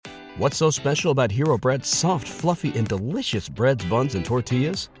What's so special about Hero Bread's soft, fluffy, and delicious breads, buns, and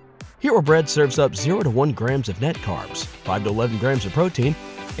tortillas? Hero Bread serves up 0 to 1 grams of net carbs, 5 to 11 grams of protein,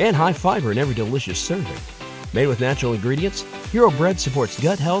 and high fiber in every delicious serving. Made with natural ingredients, Hero Bread supports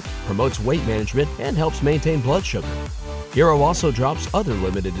gut health, promotes weight management, and helps maintain blood sugar. Hero also drops other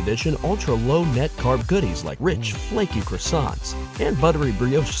limited edition ultra-low net carb goodies like rich, flaky croissants and buttery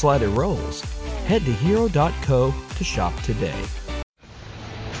brioche slider rolls. Head to hero.co to shop today.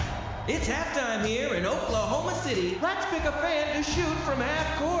 It's halftime here in Oklahoma City. Let's pick a fan to shoot from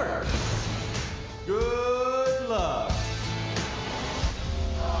half court. Good luck.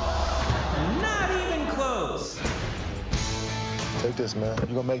 Not even close. Take this, man. You're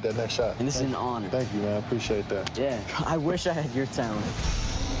gonna make that next shot. And this is an honor. Thank you, man. I appreciate that. Yeah, I wish I had your talent.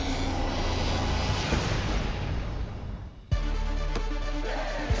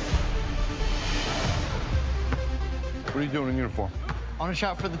 What are you doing in uniform? On a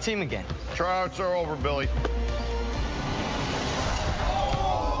shot for the team again. Tryouts are over, Billy.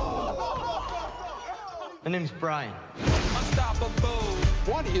 My name's Brian.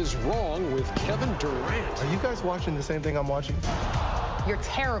 What is wrong with Kevin Durant? Are you guys watching the same thing I'm watching? You're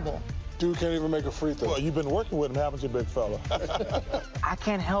terrible. Dude can't even make a free throw. Well, you've been working with him, haven't you, big fella? I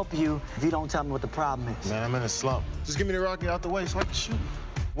can't help you if you don't tell me what the problem is. Man, I'm in a slump. Just give me the rocket out the way so I can shoot.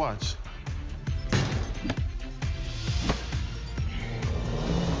 Watch.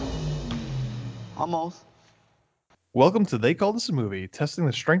 Almost. Welcome to They Call This a Movie, testing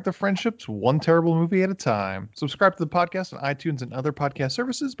the strength of friendships one terrible movie at a time. Subscribe to the podcast on iTunes and other podcast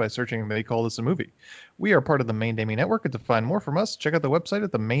services by searching They Call This a Movie. We are part of the Main Damie Network, and to find more from us, check out the website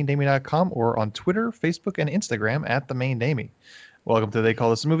at themaindamie.com or on Twitter, Facebook, and Instagram at The Main Damie. Welcome to They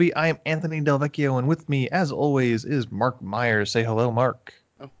Call This a Movie. I am Anthony Del Vecchio, and with me, as always, is Mark Myers. Say hello, Mark.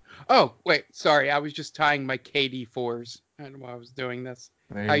 Oh, wait, sorry. I was just tying my KD4s while I was doing this.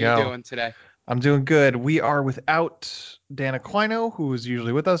 How you doing today? I'm doing good. We are without Dan Aquino, who is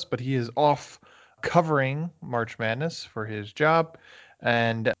usually with us, but he is off covering March Madness for his job.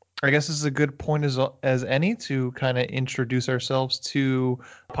 And I guess this is a good point as any to kind of introduce ourselves to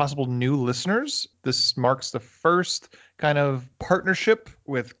possible new listeners. This marks the first kind of partnership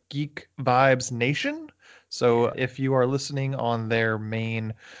with Geek Vibes Nation. So if you are listening on their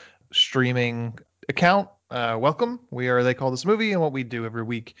main streaming account, welcome. We are They Call This a Movie, and what we do every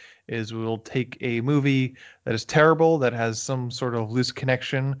week is we'll take a movie that is terrible, that has some sort of loose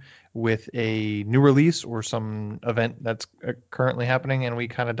connection with a new release or some event that's currently happening, and we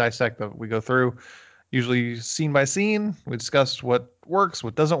kind of dissect them. We go through, usually scene by scene. We discuss what works,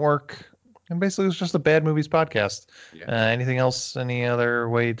 what doesn't work, and basically it's just a bad movies podcast. Yeah. Anything else, any other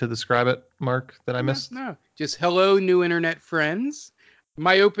way to describe it, Mark, that I missed? No, just hello, new internet friends.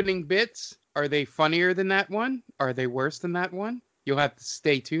 My opening bits, are they funnier than that one? Are they worse than that one? You'll have to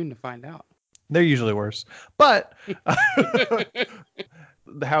stay tuned to find out. They're usually worse. But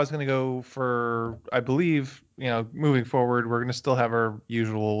how it's going to go for, I believe, moving forward, we're going to still have our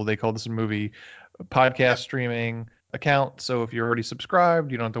usual, They Call This a Movie podcast streaming account. So if you're already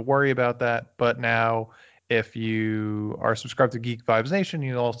subscribed, you don't have to worry about that. But now, if you are subscribed to Geek Vibes Nation,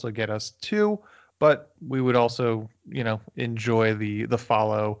 you also get us too. But we would also, enjoy the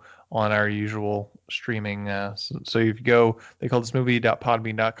follow on our usual streaming. So if you go, they call this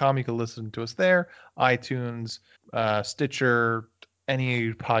movie.podbean.com, you can listen to us there. iTunes, Stitcher,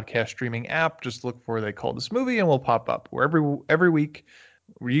 any podcast streaming app, just look for They Call This Movie and we'll pop up. We're every week.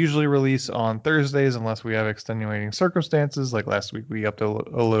 We usually release on Thursdays unless we have extenuating circumstances. Like last week, we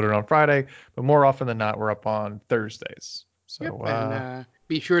uploaded on Friday, but more often than not, we're up on Thursdays. So yep, and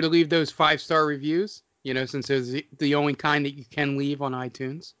be sure to leave those 5-star reviews, since it's the only kind that you can leave on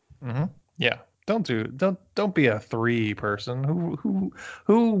iTunes. Mm-hmm. Yeah. Don't be a 3 person.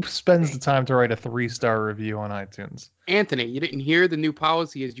 Who spends the time to write a 3-star review on iTunes? Anthony, you didn't hear the new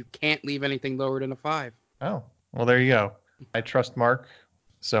policy is you can't leave anything lower than a 5. Oh, well, there you go. I trust Mark,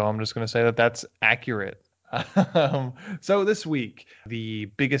 so I'm just going to say that that's accurate. So this week, the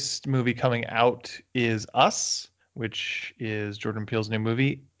biggest movie coming out is Us, which is Jordan Peele's new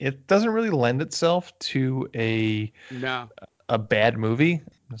movie. It doesn't really lend itself to a bad movie.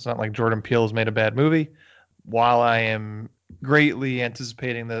 It's not like Jordan Peele has made a bad movie. While I am greatly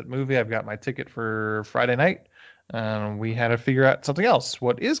anticipating that movie, I've got my ticket for Friday night. We had to figure out something else.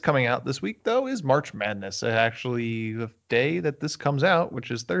 What is coming out this week, though, is March Madness. Actually, the day that this comes out,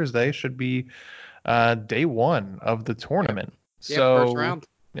 which is Thursday, should be day 1 of the tournament. Yeah, first round.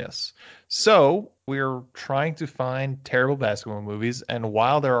 Yes. So we're trying to find terrible basketball movies. And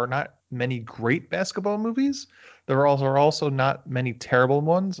while there are not many great basketball movies, there are also not many terrible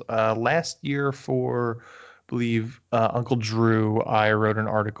ones. Last year for believe Uncle Drew, I wrote an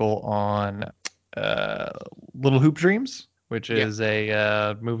article on Little Hoop Dreams, which is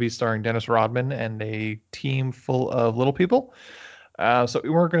a movie starring Dennis Rodman and a team full of little people. So we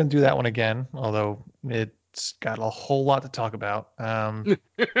weren't going to do that one again, although it's got a whole lot to talk about.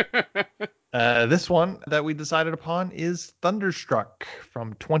 This one that we decided upon is Thunderstruck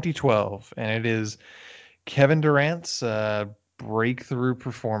from 2012, and it is Kevin Durant's breakthrough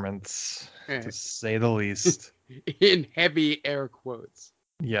performance, to say the least. In heavy air quotes.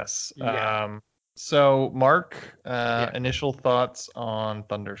 Yes. Yeah. So, Mark, initial thoughts on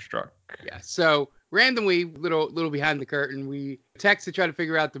Thunderstruck. Yeah. So randomly, little behind the curtain, we text to try to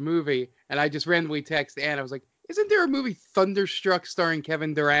figure out the movie, and I just randomly text Anne. I was like, "Isn't there a movie Thunderstruck starring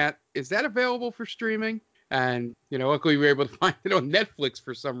Kevin Durant? Is that available for streaming?" And luckily we were able to find it on Netflix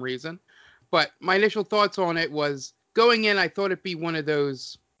for some reason. But my initial thoughts on it was going in, I thought it'd be one of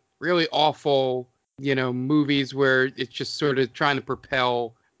those really awful, movies where it's just sort of trying to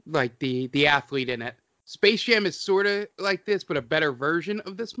propel like the athlete in it. Space Jam is sort of like this, but a better version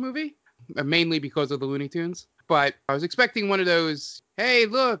of this movie, mainly because of the Looney Tunes. But I was expecting one of those, hey,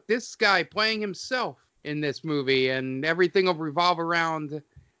 look, this guy playing himself in this movie and everything will revolve around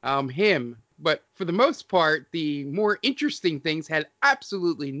him. But for the most part, the more interesting things had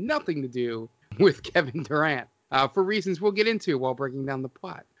absolutely nothing to do with Kevin Durant, for reasons we'll get into while breaking down the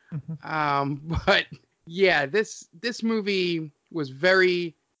plot. But yeah, this movie was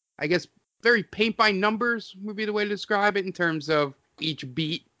very paint by numbers would be the way to describe it in terms of each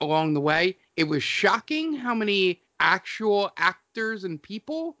beat along the way. It was shocking how many actual actors and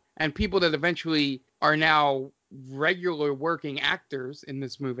people that eventually are now regular working actors in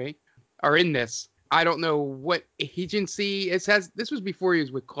this movie are in this. I don't know what agency it has. This was before he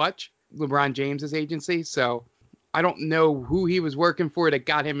was with Clutch, LeBron James's agency. So I don't know who he was working for that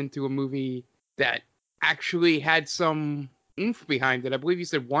got him into a movie that actually had some oomph behind it. I believe you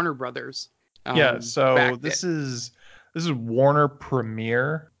said Warner Brothers. So this is Warner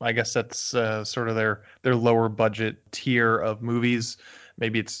Premiere. I guess that's sort of their lower budget tier of movies.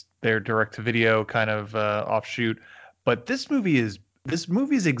 Maybe it's their direct to video kind of offshoot. But this movie's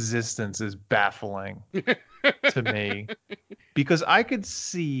existence is baffling to me, because I could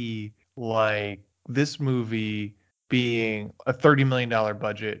see like this movie being a $30 million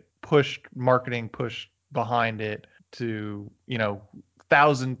budget, marketing pushed behind it to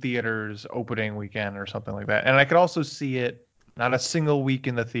 1,000 theaters opening weekend or something like that. And I could also see it not a single week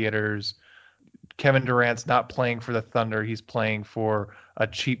in the theaters. Kevin Durant's not playing for the Thunder. He's playing for a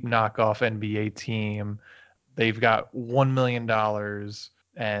cheap knockoff NBA team. They've got $1 million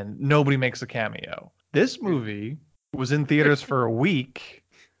and nobody makes a cameo. This movie was in theaters for a week,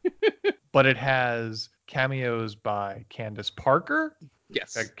 but it has cameos by Candace Parker.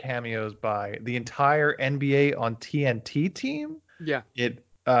 Yes. Cameos by the entire NBA on TNT team. Yeah.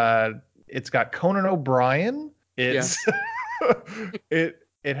 It's got Conan O'Brien. It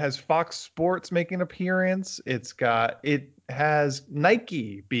has Fox Sports making an appearance. It has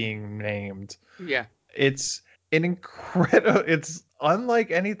Nike being named. Yeah. It's an incredible. It's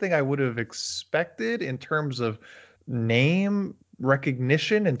unlike anything I would have expected in terms of name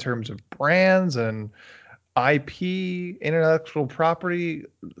recognition, in terms of brands and IP, intellectual property,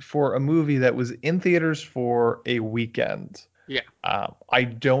 for a movie that was in theaters for a weekend. Yeah. I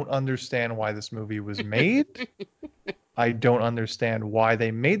don't understand why this movie was made. I don't understand why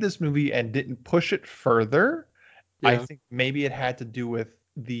they made this movie and didn't push it further. Yeah. I think maybe it had to do with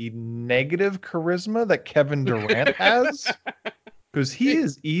the negative charisma that Kevin Durant has, because he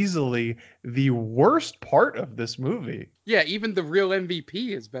is easily the worst part of this movie. Yeah, even the real MVP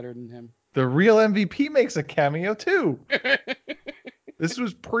is better than him. The real MVP makes a cameo too. This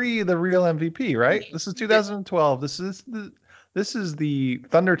was pre the real MVP, right? This is 2012. This is the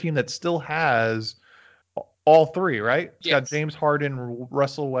Thunder team that still has all three, right? It's got James Harden,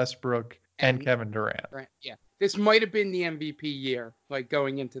 Russell Westbrook, and Kevin Durant. Right. Yeah. This might have been the MVP year, like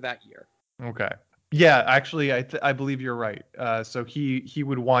going into that year. Okay. Yeah, actually, I believe you're right. So he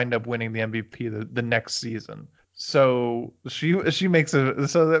would wind up winning the MVP the next season. So she makes so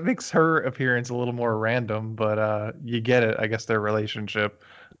that makes her appearance a little more random, but you get it. I guess their relationship.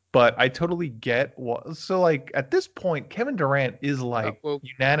 But I totally get what. So like at this point, Kevin Durant is like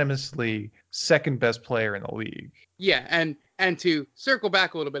unanimously second best player in the league. Yeah, and to circle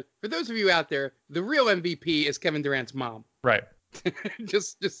back a little bit, for those of you out there, the real MVP is Kevin Durant's mom. Right.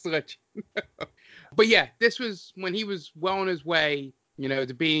 just to let you know. But yeah, this was when he was well on his way,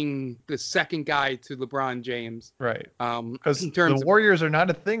 to being the second guy to LeBron James. Right. Because the Warriors are not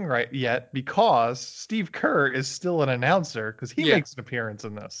a thing right yet, because Steve Kerr is still an announcer, because he makes an appearance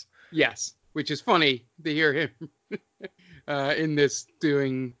in this. Yes. which is funny to hear him in this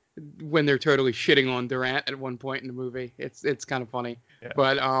doing when they're totally shitting on Durant at one point in the movie. It's kind of funny. Yeah.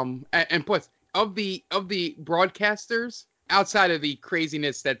 But and plus of the broadcasters outside of the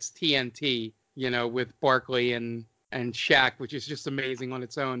craziness that's TNT, with Barkley and Shaq, which is just amazing on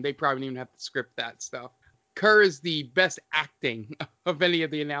its own. They probably didn't even have to script that stuff. Kerr is the best acting of any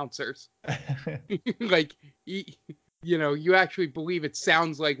of the announcers. Like, you actually believe it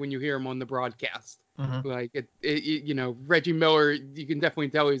sounds like when you hear him on the broadcast. Mm-hmm. Like Reggie Miller, you can definitely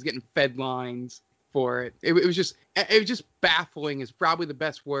tell he was getting fed lines for it. It was just baffling is probably the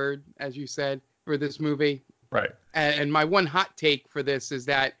best word, as you said, for this movie. Right. And my one hot take for this is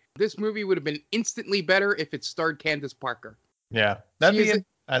that this movie would have been instantly better if it starred Candace Parker. Yeah,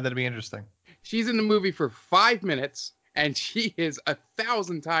 that'd be interesting. She's in the movie for 5 minutes, and she is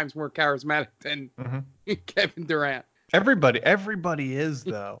 1,000 times more charismatic than Kevin Durant. Everybody is,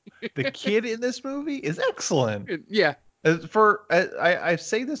 though. The kid in this movie is excellent. Yeah. I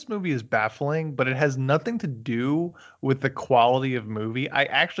say this movie is baffling, but it has nothing to do with the quality of movie. I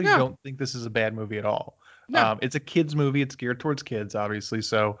actually don't think this is a bad movie at all. No. It's a kid's movie. It's geared towards kids, obviously.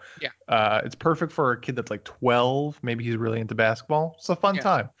 So it's perfect for a kid that's like 12. Maybe he's really into basketball. It's a fun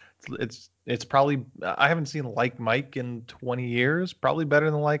time. It's probably, I haven't seen Like Mike in 20 years. Probably better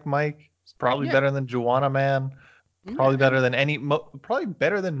than Like Mike. It's probably better than Joanna Man. Probably better than probably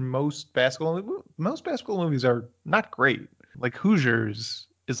better than most basketball. Most basketball movies are not great. Like Hoosiers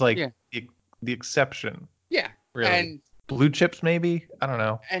is like the exception. Yeah. Really. And Blue Chips, maybe? I don't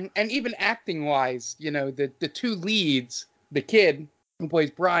know. And even acting wise, the two leads, the kid who plays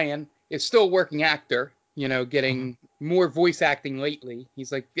Brian is still a working actor, getting more voice acting lately.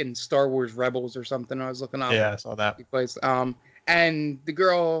 He's like in Star Wars Rebels or something. I was looking up. Yeah, I saw that. He plays, and the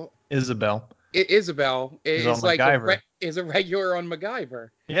girl Isabel is like is a regular on MacGyver.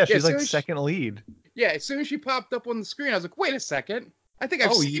 Yeah, she's like second lead. Yeah, as soon as she popped up on the screen, I was like, wait a second. I think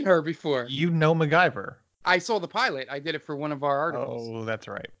I've seen her before. You know MacGyver. I saw the pilot. I did it for one of our articles. Oh, that's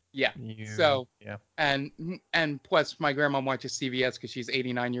right. Yeah. And plus my grandma watches CBS because she's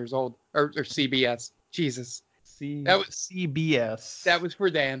 89 years old. Or CBS. Jesus. That was CBS. That was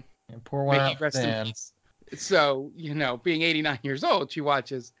for Dan. And poor one Dan. So, being 89 years old, she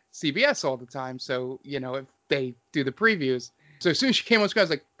watches CBS all the time. So, if they do the previews. So as soon as she came on screen, I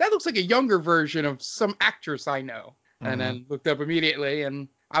was like, that looks like a younger version of some actress I know. And then looked up immediately, and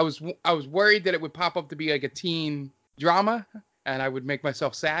I was worried that it would pop up to be like a teen drama, and I would make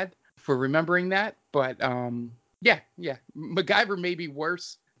myself sad for remembering that. But MacGyver may be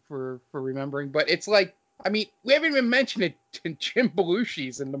worse for remembering, but it's like, we haven't even mentioned it. Jim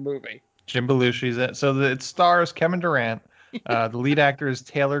Belushi's in the movie. Jim Belushi's in it. So it stars Kevin Durant. The lead actor is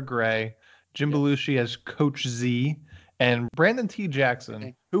Taylor Gray. Jim Belushi as Coach Z. And Brandon T.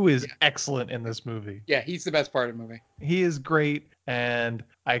 Jackson, who is excellent in this movie. Yeah, he's the best part of the movie. He is great, and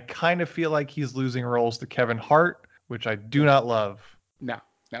I kind of feel like he's losing roles to Kevin Hart, which I do not love. No.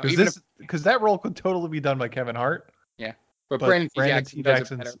 Because that role could totally be done by Kevin Hart. Yeah, but Brandon T. Jackson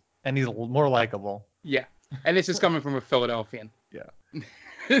does it better. And he's more likable. Yeah, and this is coming from a Philadelphian. Yeah.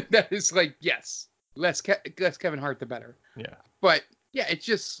 That is like, yes, less Kevin Hart, the better. Yeah. But, yeah, it's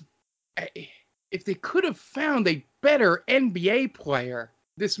just... If they could have found a better NBA player,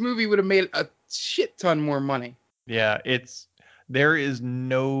 this movie would have made a shit ton more money. Yeah, there is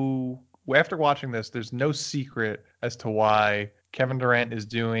no, after watching this, there's no secret as to why Kevin Durant is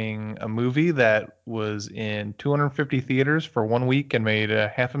doing a movie that was in 250 theaters for 1 week and made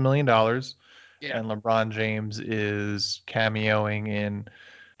 $500,000. Yeah. And LeBron James is cameoing in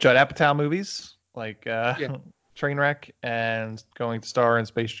Judd Apatow movies like Trainwreck and going to star in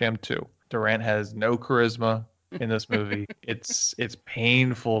Space Jam 2. Durant has no charisma in this movie. It's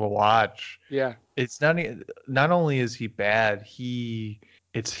painful to watch. Yeah. It's not only is he bad,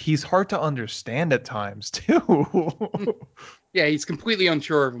 he's hard to understand at times too. Yeah, he's completely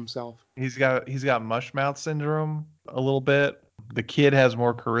unsure of himself. He's got mush mouth syndrome a little bit. The kid has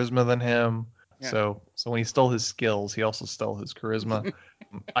more charisma than him. Yeah. So when he stole his skills, he also stole his charisma.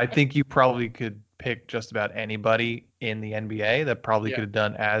 I think you probably could pick just about anybody in the NBA that probably could have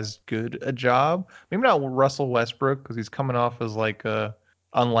done as good a job. Maybe not Russell Westbrook because he's coming off as like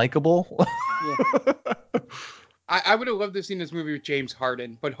unlikable. Yeah. I would have loved to have seen this movie with James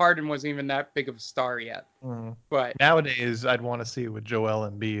Harden, but Harden wasn't even that big of a star yet. But nowadays, I'd want to see it with Joel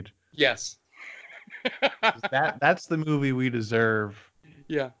Embiid. Yes. That's the movie we deserve.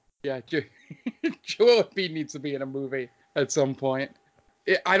 Yeah. Joel Embiid needs to be in a movie at some point.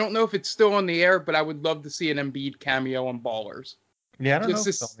 I don't know if it's still on the air, but I would love to see an Embiid cameo on Ballers. Yeah, I don't know if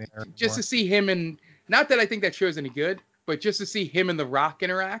it's on the air just to see him, and not that I think that show's any good, but just to see him and The Rock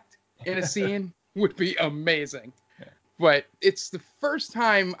interact in a scene would be amazing. Yeah. But it's the first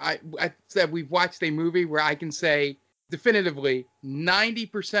time I said we've watched a movie where I can say definitively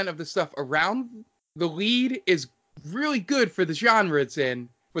 90% of the stuff around the lead is really good for the genre it's in,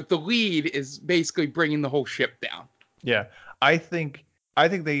 but the lead is basically bringing the whole ship down. Yeah, I think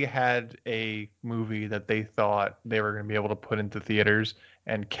they had a movie that they thought they were going to be able to put into theaters,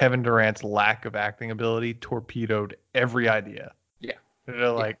 and Kevin Durant's lack of acting ability torpedoed every idea. Yeah. They're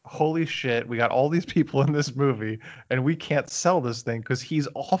like, holy shit, we got all these people in this movie, and we can't sell this thing because he's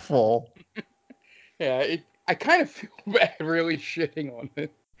awful. Yeah, I kind of feel bad really shitting on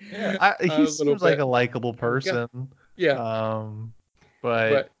it. Yeah, he seems like a likable person. Yeah.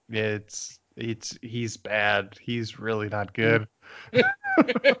 But he's bad. He's really not good.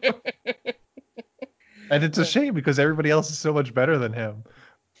 And it's a shame because everybody else is so much better than him.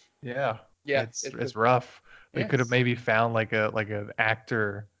 Yeah. Yeah. It's rough. They could have maybe found like an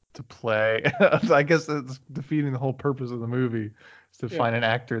actor to play. I guess that's defeating the whole purpose of the movie, is to find an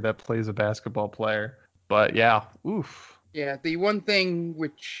actor that plays a basketball player. But yeah, oof. Yeah, the one thing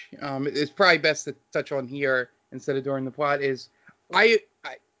which is probably best to touch on here instead of during the plot is I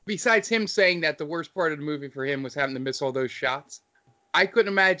besides him saying that the worst part of the movie for him was having to miss all those shots, I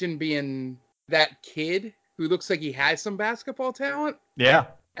couldn't imagine being that kid who looks like he has some basketball talent. Yeah.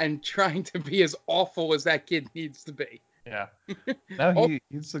 And trying to be as awful as that kid needs to be. Yeah. No,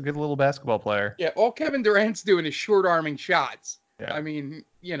 he's a good little basketball player. Yeah, all Kevin Durant's doing is short-arming shots. Yeah. I mean,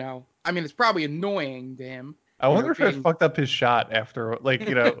 it's probably annoying to him. I wonder if it fucked up his shot after, like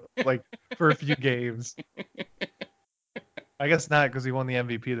for a few games. I guess not, because he won the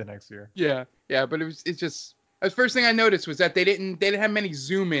MVP the next year. Yeah, but the first thing I noticed was that they didn't have many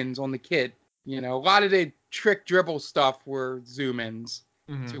zoom-ins on the kid. A lot of the trick dribble stuff were zoom-ins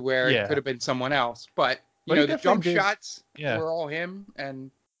to where it could have been someone else. But the jump shots were all him,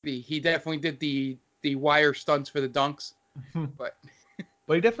 and he definitely did the wire stunts for the dunks. But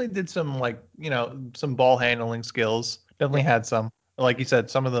he definitely did some some ball handling skills. Definitely had some. Like you said,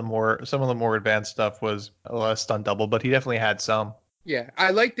 some of the more advanced stuff was a stunt double, but he definitely had some. Yeah,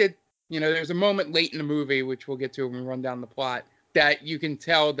 I liked it. There's a moment late in the movie, which we'll get to when we run down the plot, that you can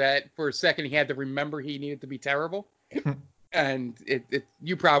tell that for a second he had to remember he needed to be terrible. And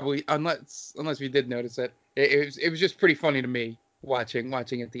you probably, unless you did notice it, it was just pretty funny to me watching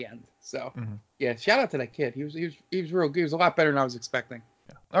at the end. So yeah, shout out to that kid. He was real good. He was a lot better than I was expecting.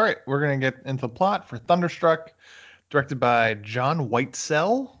 Yeah. All right, we're gonna get into the plot for Thunderstruck, directed by John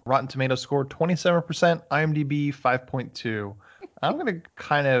Whitesell. Rotten Tomatoes score 27%, IMDb 5.2. I'm gonna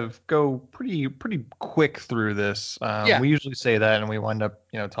kind of go pretty quick through this. We usually say that, and we wind up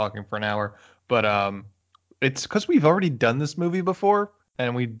talking for an hour, but it's because we've already done this movie before,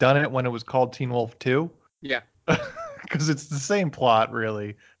 and we've done it when it was called Teen Wolf 2. Yeah. Because it's the same plot,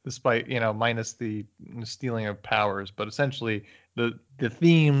 really, despite, minus the stealing of powers. But essentially, the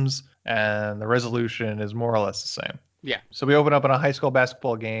themes and the resolution is more or less the same. Yeah. So we open up in a high school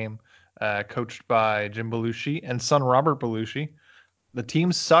basketball game, coached by Jim Belushi and son Robert Belushi. The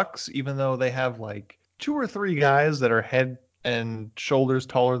team sucks, even though they have like 2 or 3 guys that are head and shoulders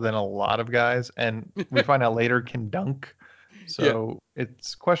taller than a lot of guys, and we find out later can dunk. So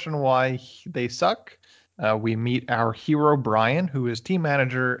it's question why they suck. We meet our hero Brian, who is team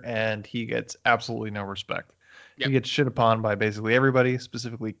manager, and he gets absolutely no respect. Yep. He gets shit upon by basically everybody,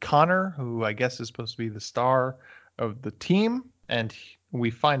 specifically Connor, who I guess is supposed to be the star of the team. And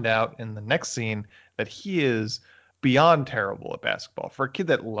we find out in the next scene that he is beyond terrible at basketball. For a kid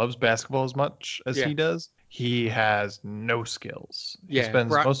that loves basketball as much as he does, he has no skills. He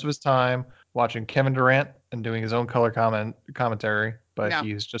spends most of his time watching Kevin Durant and doing his own color commentary, but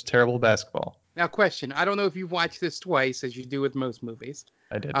he's just terrible at basketball. Now, question. I don't know if you've watched this twice, as you do with most movies.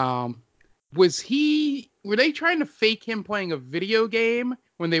 I did. Were they trying to fake him playing a video game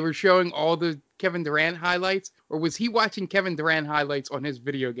when they were showing all the Kevin Durant highlights? Or was he watching Kevin Durant highlights on his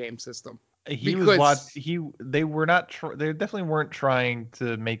video game system? They definitely weren't trying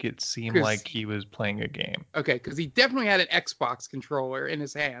to make it seem like he was playing a game. Okay, because he definitely had an Xbox controller in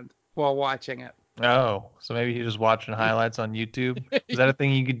his hand while watching it. Oh, so maybe he's just watching highlights on YouTube? Is that a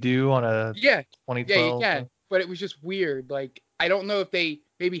thing you could do on a 2012? Yeah, you can. But it was just weird. Like, I don't know if they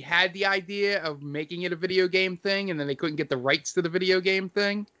maybe had the idea of making it a video game thing, and then they couldn't get the rights to the video game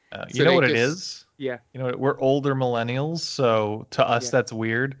thing. You know what it is? Yeah. We're older millennials, so to us that's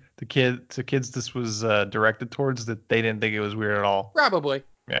weird. To kids this was directed towards, that they didn't think it was weird at all. Probably.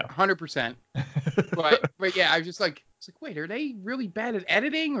 Yeah. 100%. but yeah, I was just like, wait, are they really bad at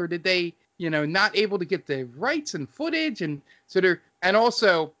editing, or did they, not able to get the rights and footage? And so and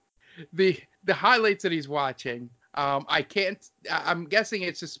also the highlights that he's watching, I can't. I'm guessing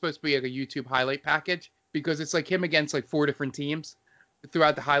it's just supposed to be like a YouTube highlight package because it's like him against like 4 different teams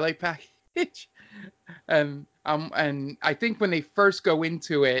throughout the highlight package. And I think when they first go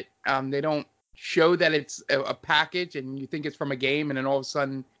into it, they don't show that it's a package, and you think it's from a game, and then all of a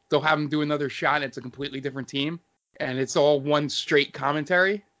sudden they'll have them do another shot, and it's a completely different team, and it's all one straight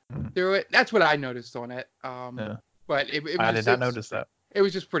commentary through it. That's what I noticed on it. But I did not notice that. It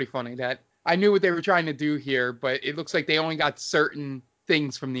was just pretty funny that I knew what they were trying to do here, but it looks like they only got certain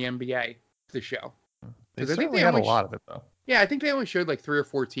things from the NBA to show. They certainly had a lot of it, though. Yeah, I think they only showed like 3 or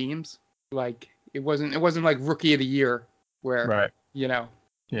 4 teams. Like it wasn't like Rookie of the Year where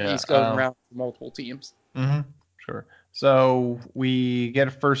he's going around for multiple teams. Mm-hmm. Sure. So we get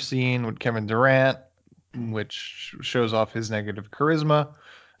a first scene with Kevin Durant, which shows off his negative charisma.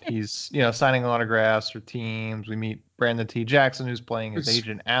 He's, signing autographs for teams. We meet Brandon T. Jackson, who's playing his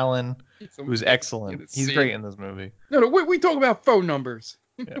agent Alan, who's excellent. He's great in this movie. No, we talk about phone numbers.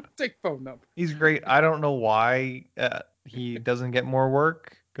 Yeah. Take phone number. He's great. I don't know why he doesn't get more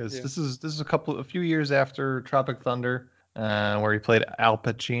work, because this is a few years after Tropic Thunder, where he played Al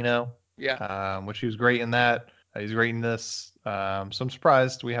Pacino. Yeah. Which he was great in that. He's great in this. So I'm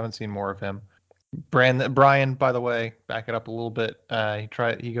surprised we haven't seen more of him. Brian, by the way, back it up a little bit.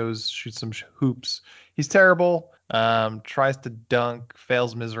 He goes shoots some hoops. He's terrible. Tries to dunk,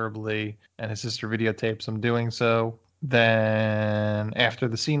 fails miserably, and his sister videotapes him doing so. Then after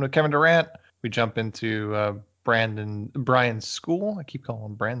the scene with Kevin Durant, we jump into Brian's school. I keep calling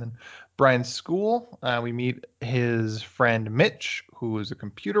him Brandon. Brian's school. We meet his friend Mitch, who is a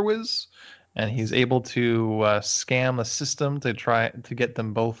computer whiz, and he's able to scam a system to try to get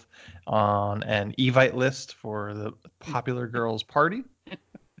them both on an Evite list for the popular girls' party.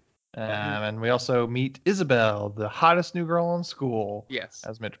 And we also meet Isabel, the hottest new girl in school. Yes,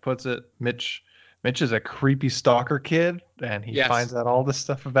 as Mitch puts it. Mitch is a creepy stalker kid, and he finds out all this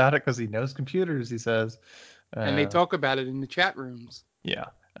stuff about it because he knows computers, he says. And they talk about it in the chat rooms. Yeah.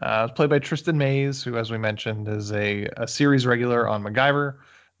 It's played by Tristan Mays, who, as we mentioned, is a series regular on MacGyver.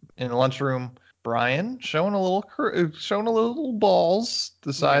 In the lunchroom, Brian showing a little balls,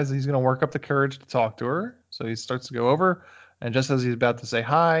 decides he's going to work up the courage to talk to her. So he starts to go over, and just as he's about to say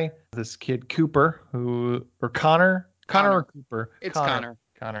hi, this kid Cooper, Connor or Cooper? It's Connor.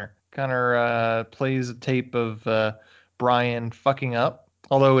 Connor plays a tape of Brian fucking up,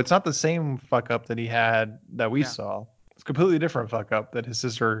 although it's not the same fuck up that he had that we saw. It's a completely different fuck up that his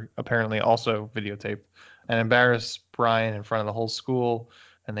sister apparently also videotaped, and embarrassed Brian in front of the whole school.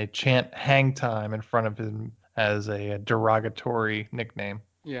 And they chant hang time in front of him as a derogatory nickname.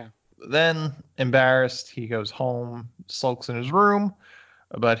 Yeah. Then, embarrassed, he goes home, sulks in his room,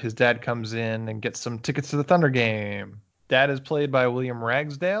 but his dad comes in and gets some tickets to the Thunder game. Dad is played by William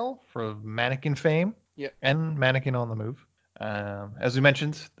Ragsdale from Mannequin fame and Mannequin on the Move. As we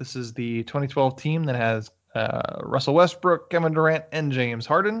mentioned, this is the 2012 team that has Russell Westbrook, Kevin Durant, and James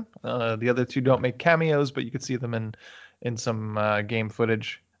Harden. The other two don't make cameos, but you could see them in some game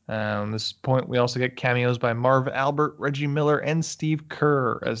footage. This point, we also get cameos by Marv Albert, Reggie Miller, and Steve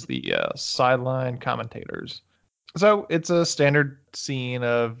Kerr as the sideline commentators. So it's a standard scene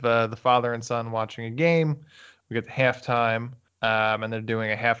of the father and son watching a game. We get the halftime, and they're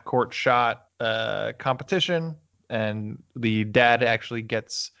doing a half-court shot competition, and the dad actually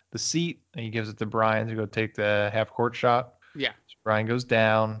gets the seat, and he gives it to Brian to go take the half-court shot. Yeah. So Brian goes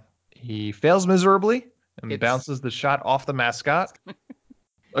down. He fails miserably and bounces the shot off the mascot.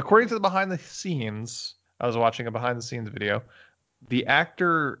 According to the behind the scenes, I was watching a behind the scenes video. The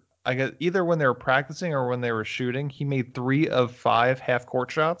actor, I guess, either when they were practicing or when they were shooting, he made 3 of 5 half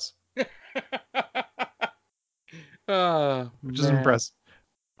court shots, which is impressive.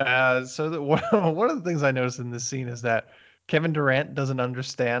 So one of the things I noticed in this scene is that Kevin Durant doesn't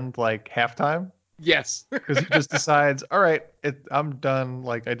understand like halftime. Yes. Because he just decides, all right, I'm done.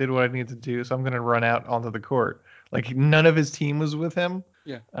 Like, I did what I need to do, so I'm going to run out onto the court. Like, none of his team was with him.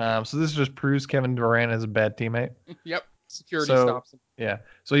 Yeah. So this just proves Kevin Durant is a bad teammate. Yep. Security stops him. Yeah.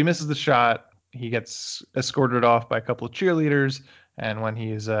 So he misses the shot. He gets escorted off by a couple of cheerleaders. And when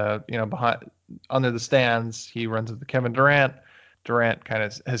he's, behind under the stands, he runs into Kevin Durant. Durant kind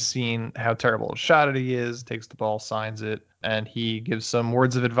of has seen how terrible a shot he is, takes the ball, signs it, and he gives some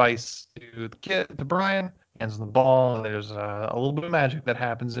words of advice to Brian, hands him the ball, and there's a little bit of magic that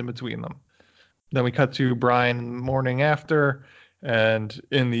happens in between them. Then we cut to Brian in the morning after, and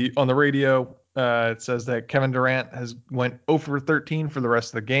on the radio, it says that Kevin Durant went 0 for 13 for the rest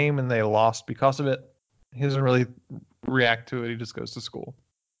of the game, and they lost because of it. He doesn't really react to it. He just goes to school.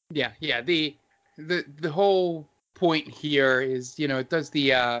 Yeah. The whole point here is, it does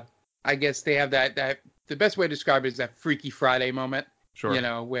the I guess they have that the best way to describe it is that Freaky Friday moment. Sure. You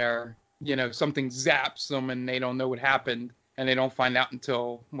know, where, you know, something zaps them and they don't know what happened and they don't find out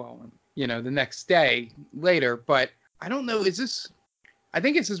until, well, you know, the next day later. But I don't know, I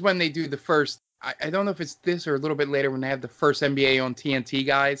think this is when they do the first, I don't know if it's this or a little bit later when they have the first NBA on TNT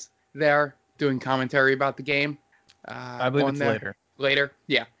guys there doing commentary about the game. I believe it's later. Later?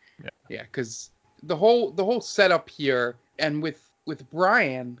 Yeah. Yeah, because the whole setup here, and with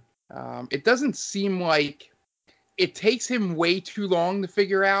Brian, it doesn't seem like it takes him way too long to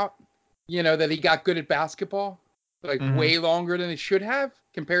figure out, you know, that he got good at basketball. Like way longer than it should have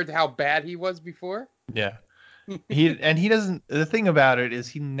compared to how bad he was before. Yeah. He doesn't, the thing about it is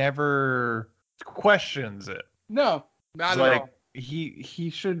he never questions it. No, not at all.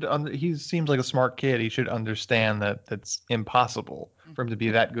 He should he seems like a smart kid. He should understand that that's impossible for him to be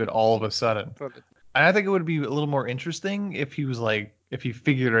that good all of a sudden. And I think it would be a little more interesting if he was like, if he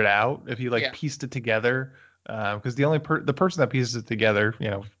figured it out, if he pieced it together. Because the only the person that pieces it together, you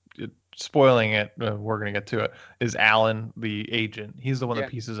know, spoiling it, we're gonna get to it, is Alan, the agent. He's the one that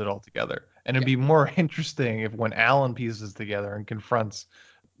pieces it all together. And it'd be more interesting if when Alan pieces together and confronts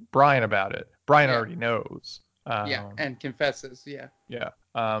Brian about it, Brian already knows. And confesses.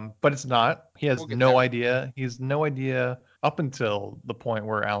 But it's not. He has no idea. He has no idea up until the point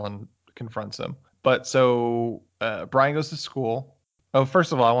where Alan confronts him. But so Brian goes to school. Oh,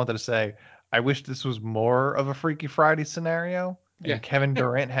 first of all, I wanted to say I wish this was more of a Freaky Friday scenario. And Kevin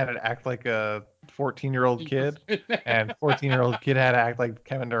Durant had to act like a 14-year-old kid, and 14-year-old kid had to act like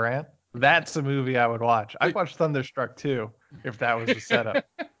Kevin Durant. That's a movie I would watch. I'd watch Thunderstruck too if that was the setup.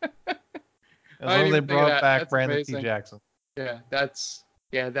 As long as they brought back Brandon T. Jackson. Yeah,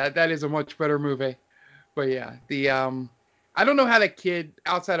 that is a much better movie. But yeah, I don't know how that kid,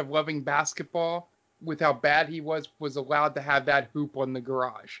 outside of loving basketball, with how bad he was allowed to have that hoop on the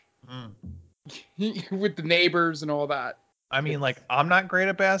garage. With the neighbors and all that. I mean, like, I'm not great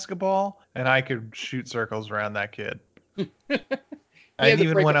at basketball, and I could shoot circles around that kid. And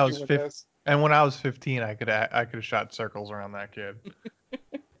even when I was 15, I could have shot circles around that kid.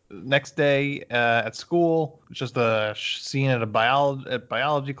 Next day at school, just a scene at a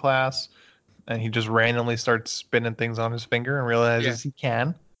biology class, and he just randomly starts spinning things on his finger and realizes he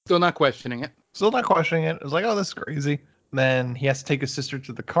can. Still not questioning it. It's like, oh, this is crazy. Then he has to take his sister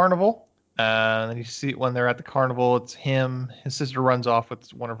to the carnival. And then you see when they're at the carnival, it's him. His sister runs off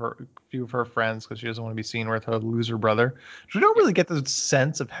with a few of her friends because she doesn't want to be seen with her loser brother. So we don't really get the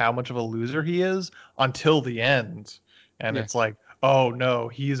sense of how much of a loser he is until the end. And it's like, oh no,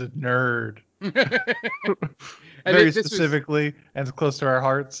 he's a nerd. Very specifically, and it's close to our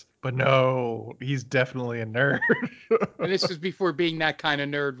hearts. But no, he's definitely a nerd. And this was before being that kind of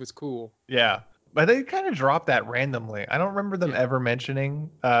nerd was cool. Yeah. But they kind of dropped that randomly. I don't remember them ever mentioning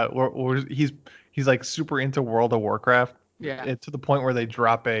or he's like super into World of Warcraft. Yeah. To the point where they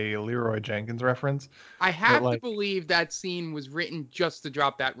drop a Leroy Jenkins reference. I have to believe that scene was written just to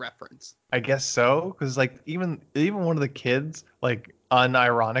drop that reference. I guess so, because like even one of the kids like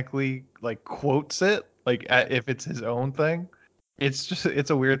unironically like quotes it like if it's his own thing. It's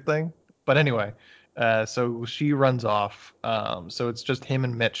a weird thing. But anyway, so she runs off. So it's just him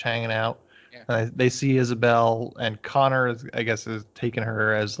and Mitch hanging out. Yeah. They see Isabel, and Connor is taking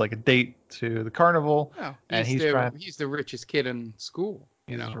her as like a date to the carnival. Oh, and he's the richest kid in school.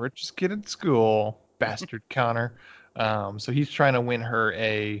 He's the richest kid in school, bastard Connor. So he's trying to win her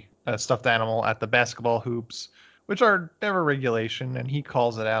a stuffed animal at the basketball hoops, which are never regulation, and he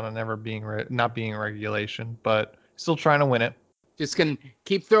calls it out on never being not being regulation, but still trying to win it. Just can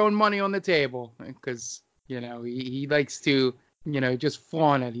keep throwing money on the table because he likes to. Just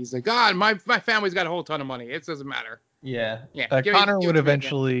flaunt it. He's like, God, my family's got a whole ton of money. It doesn't matter. Yeah. Connor would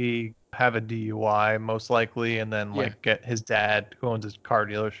eventually have a DUI, most likely, and then get his dad, who owns his car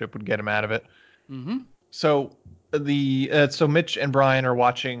dealership, would get him out of it. Mm-hmm. So so Mitch and Brian are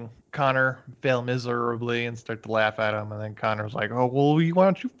watching Connor fail miserably and start to laugh at him, and then Connor's like, "Oh, well, why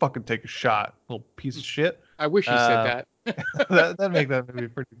don't you fucking take a shot, little piece of shit?" I wish you said that. That'd make that movie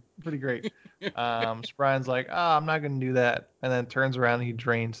pretty great. So Brian's like, I'm not gonna do that, and then turns around and he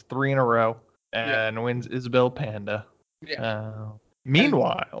drains 3 in a row and wins Isabel Panda.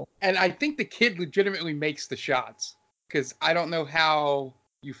 Meanwhile, and I think the kid legitimately makes the shots because I don't know how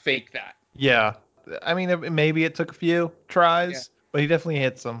you fake that. Yeah, I mean maybe it took a few tries, but he definitely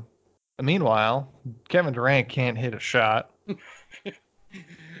hits them. And meanwhile, Kevin Durant can't hit a shot.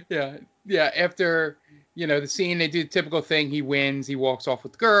 Yeah. After. The scene, they do the typical thing. He wins. He walks off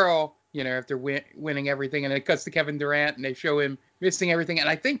with the girl, after winning everything. And it cuts to Kevin Durant, and they show him missing everything. And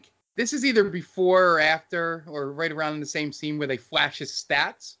I think this is either before or after, or right around in the same scene where they flash his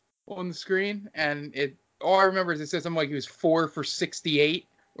stats on the screen. And all I remember is it said something like he was 4 for 68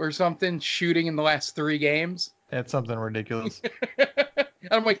 or something shooting in the last 3 games. It's something ridiculous.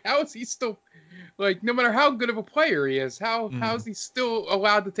 And I'm like, how is he still, like, no matter how good of a player he is, how is he still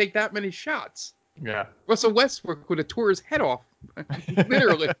allowed to take that many shots? Yeah. Russell Westbrook would have tore his head off,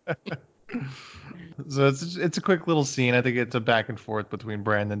 literally. So it's a quick little scene. I think it's a back and forth between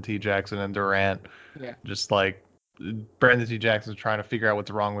Brandon T. Jackson and Durant. Yeah. Just like Brandon T. Jackson's trying to figure out what's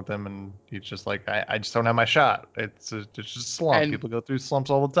wrong with him, and he's just like, I just don't have my shot. It's just a slump. And, people go through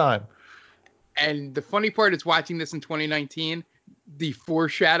slumps all the time. And the funny part is watching this in 2019, the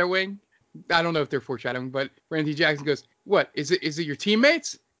foreshadowing. I don't know if they're foreshadowing, but Brandon T. Jackson goes, "What is it? Is it your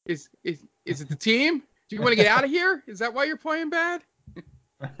teammates? Is it the team? Do you want to get out of here? Is that why you're playing bad?"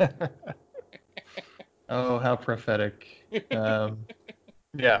 Oh, how prophetic.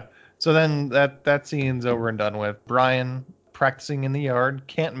 Yeah. So then that scene's over and done with. Brian practicing in the yard,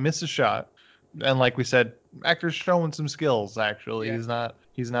 can't miss a shot. And like we said, actor's showing some skills, actually. Yeah.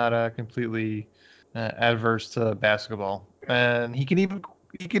 He's not completely adverse to basketball. And he can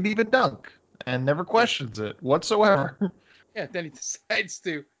even dunk and never questions it whatsoever. Yeah, then he decides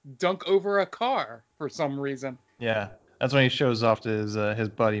to dunk over a car for some reason. Yeah. That's when he shows off to his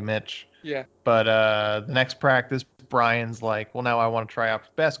buddy Mitch. Yeah. But the next practice, Brian's like, well, now I want to try out for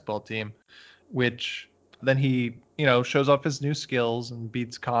the basketball team, which then he, shows off his new skills and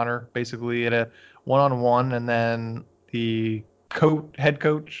beats Connor basically at a 1-on-1. And then the head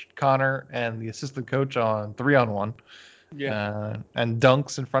coach, Connor, and the assistant coach on 3-on-1. Yeah. And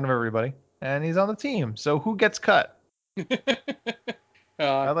dunks in front of everybody. And he's on the team. So who gets cut?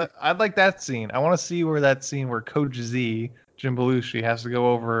 I'd like that scene. I want to see that scene where Coach Z, Jim Belushi, has to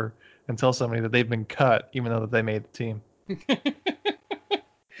go over and tell somebody that they've been cut, even though that they made the team.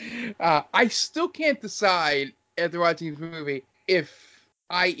 I still can't decide after watching this movie if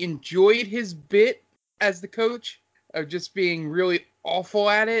I enjoyed his bit as the coach of just being really awful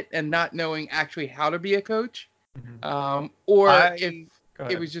at it and not knowing actually how to be a coach, or if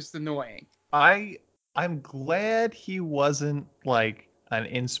it was just annoying. I'm glad he wasn't like an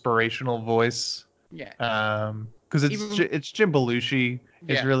inspirational voice. Yeah. Because it's Jim Belushi.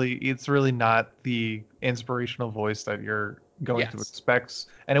 It's really not the inspirational voice that you're going to expect.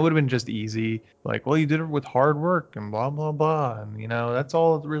 And it would have been just easy, like, well, you did it with hard work and blah blah blah, and that's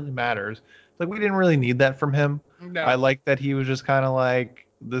all that really matters. Like, we didn't really need that from him. No. I like that he was just kind of like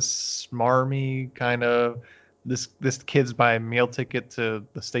this smarmy kind of this kid's buy a meal ticket to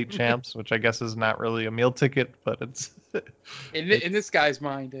the state champs, which I guess is not really a meal ticket, but it's in this guy's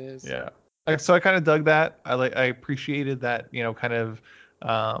mind it is. Yeah. So I kind of dug that. I appreciated that, kind of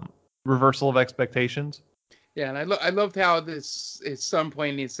reversal of expectations. Yeah, and I loved how his son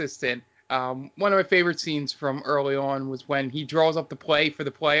playing the assistant. One of my favorite scenes from early on was when he draws up the play for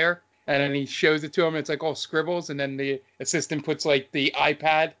the player, and then he shows it to him. And it's like all scribbles, and then the assistant puts like the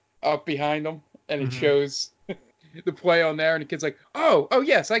iPad up behind him, and it shows the play on there, and the kid's like, "Oh,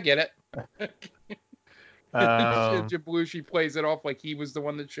 yes, I get it." Jim Belushi plays it off like he was the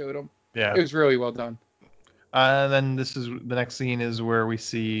one that showed him. Yeah, it was really well done. And then the next scene is where we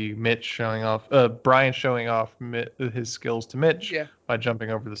see Brian showing off his skills to Mitch by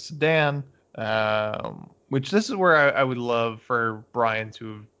jumping over the sedan. Which this is where I would love for Brian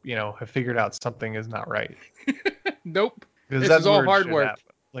to have figured out something is not right. Nope. This is all hard work. Happen.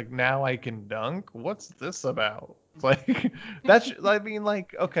 Like, now I can dunk? What's this about? It's like,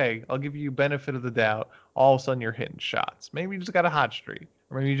 okay, I'll give you benefit of the doubt. All of a sudden you're hitting shots. Maybe you just got a hot streak.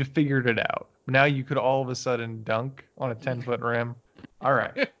 Or maybe you just figured it out. Now you could all of a sudden dunk on a 10-foot rim. All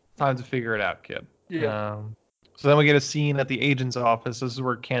right. Time to figure it out, kid. Yeah. So then we get a scene at the agent's office. This is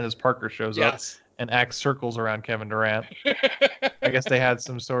where Candace Parker shows up and acts circles around Kevin Durant. I guess they had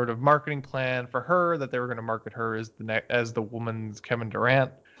some sort of marketing plan for her that they were going to market her as the woman's Kevin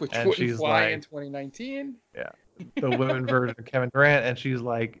Durant. Which wouldn't fly in 2019. Yeah. The women version of Kevin Durant. And she's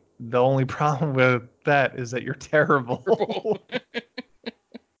like, the only problem with that is that you're terrible.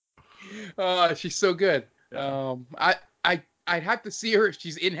 She's so good. Yeah. I'd have to see her if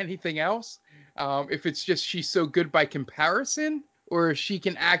she's in anything else. If it's just she's so good by comparison, or if she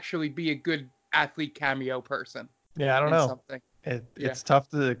can actually be a good athlete cameo person. Yeah, I don't know. Something. It's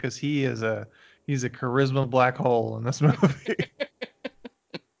tough because he's a charisma black hole in this movie.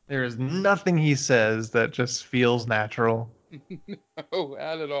 There is nothing he says that just feels natural. No,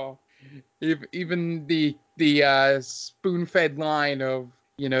 not at all. Even the spoon-fed line of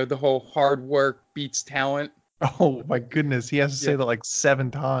the whole hard work beats talent. Oh my goodness, he has to say that like 7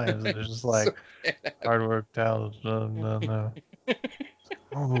 times. And it's just like hard work, talent. No.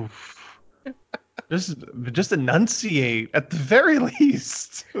 Oh, just enunciate at the very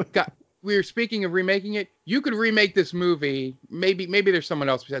least. we were speaking of remaking it. You could remake this movie. Maybe there's someone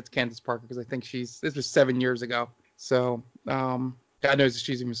else besides Candace Parker, because I think this was 7 years ago. So God knows if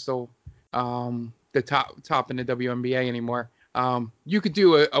she's even still the top in the WNBA anymore. You could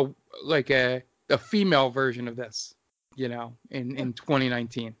do a female version of this, in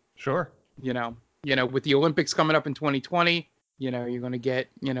 2019. Sure. With the Olympics coming up in 2020, you're going to get,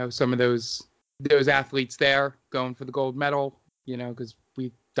 some of those athletes there going for the gold medal, because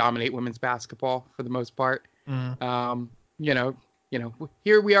we dominate women's basketball for the most part. Mm.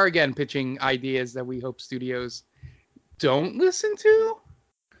 Here we are again pitching ideas that we hope studios don't listen to.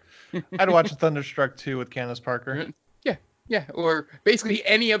 I'd watch Thunderstruck 2 with Candace Parker. Yeah, or basically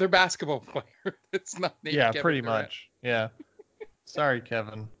any other basketball player that's not named Kevin pretty Durant. much. Yeah. Sorry,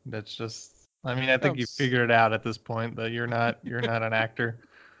 Kevin. That's just. I mean, I think you figured it out at this point that you're not an actor.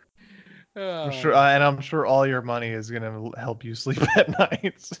 I'm sure, and I'm sure all your money is gonna help you sleep at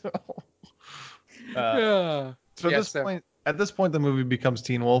night. So at this point, the movie becomes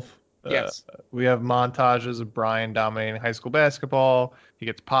Teen Wolf. Yes. We have montages of Brian dominating high school basketball. He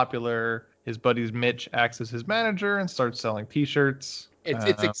gets popular. His buddies Mitch acts as his manager and starts selling T-shirts.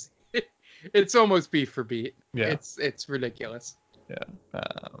 It's almost beat for beat. Yeah. It's ridiculous. Yeah.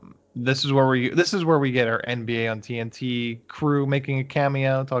 This is where we get our NBA on TNT crew making a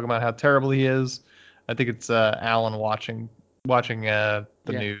cameo, talking about how terrible he is. I think it's Alan watching the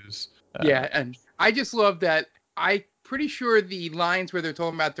news. And I just love that. I'm pretty sure the lines where they're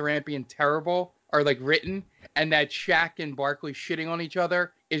talking about Durant being terrible are like written, and that Shaq and Barkley shitting on each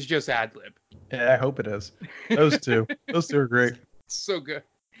other is just ad lib. Yeah, I hope it is. Those two are great. So good.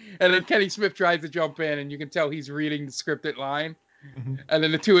 And then Kenny Smith tries to jump in, and you can tell he's reading the scripted line. Mm-hmm. And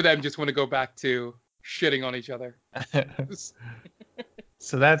then the two of them just want to go back to shitting on each other.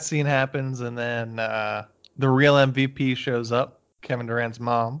 So that scene happens, and then the real MVP shows up. Kevin Durant's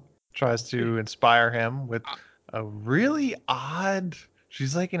mom tries to inspire him with a really odd.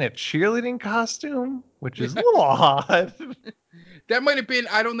 She's like in a cheerleading costume, which is a little odd. That might have been.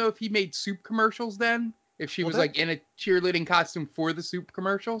 I don't know if he made soup commercials then. If she was like in a cheerleading costume for the soup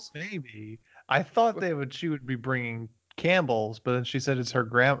commercials. Maybe. I thought she would be bringing Campbell's, but then she said it's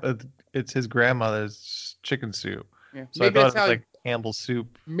his grandmother's chicken soup. Yeah. So maybe I thought it was like Campbell's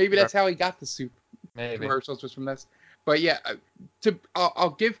soup. Maybe that's how he got the soup commercials, was from this. But yeah,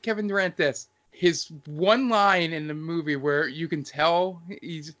 I'll give Kevin Durant this. His one line in the movie where you can tell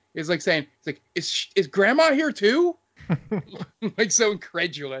is like saying, "It's like is Grandma here too?" Like so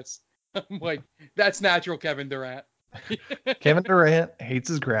incredulous. I'm like, that's natural, Kevin Durant. Kevin Durant hates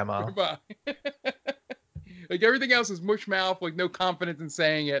his grandma. Like everything else is mush mouth, like no confidence in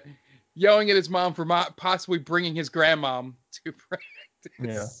saying it. Yelling at his mom for possibly bringing his grandmom to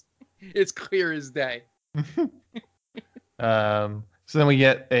practice. Yeah. It's clear as day. So then we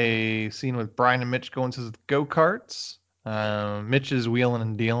get a scene with Brian and Mitch going to the go-karts. Mitch is wheeling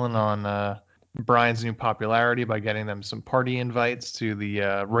and dealing on Brian's new popularity by getting them some party invites to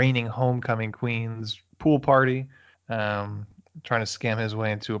the reigning homecoming queen's pool party. Trying to scam his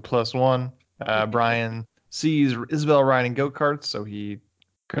way into a +1. Brian sees Isabel riding go-karts, so he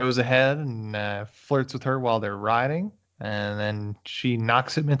goes ahead and flirts with her while they're riding. And then she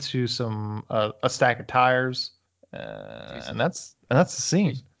knocks him into a stack of tires. And that's the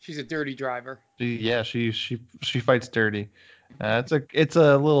scene. She's a dirty driver. She fights dirty. It's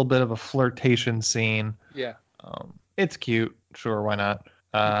a little bit of a flirtation scene. Yeah. It's cute. Sure, why not?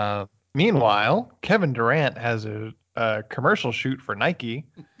 Meanwhile, Kevin Durant has a commercial shoot for Nike.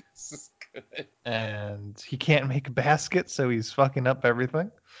 This is good. And he can't make a basket, so he's fucking up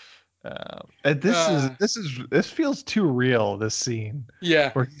everything. And this feels too real. This scene,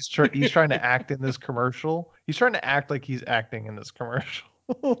 where he's trying to act in this commercial. He's trying to act like he's acting in this commercial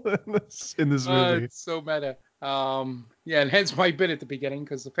in this movie. It's so meta. And hence my bit at the beginning,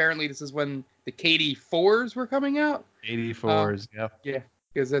 because apparently this is when the KD4s were coming out. 84s, yeah,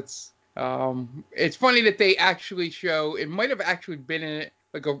 because it's funny that they actually show. It might have actually been in it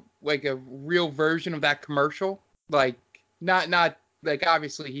like a real version of that commercial, like not. Like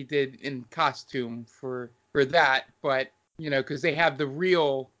obviously he did in costume for that, but because they have the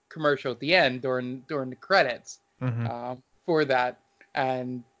real commercial at the end during the credits for that,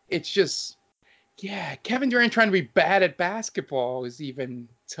 and it's just Kevin Durant trying to be bad at basketball is even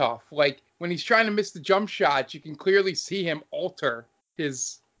tough. Like when he's trying to miss the jump shots, you can clearly see him alter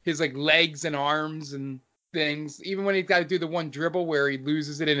his like legs and arms and things. Even when he's got to do the one dribble where he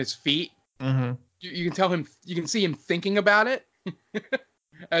loses it in his feet, you can tell him. You can see him thinking about it.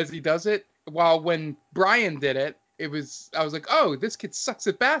 As he does it, while when Brian did it, I was like, oh, this kid sucks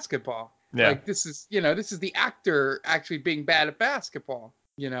at basketball. Yeah. Like this is the actor actually being bad at basketball.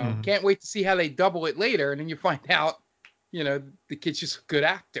 You know, can't wait to see how they double it later. And then you find out, you know, the kid's just a good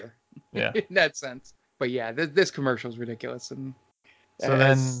actor. Yeah. In that sense. But yeah, this commercial is ridiculous. And So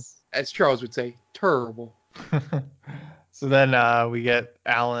as Charles would say, terrible. So then we get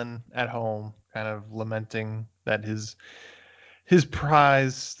Alan at home kind of lamenting that his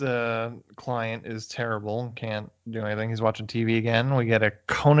prized client is terrible and can't do anything. He's watching TV again. We get a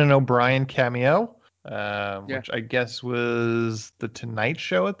Conan O'Brien cameo, which I guess was the Tonight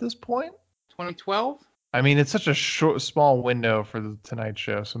Show at this point. 2012? I mean, it's such a small window for the Tonight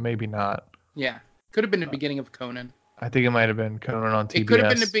Show, so maybe not. Yeah. Could have been the beginning of Conan. I think it might have been Conan on TBS. It could have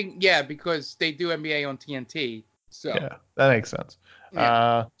been the big, because they do NBA on TNT. So yeah, that makes sense.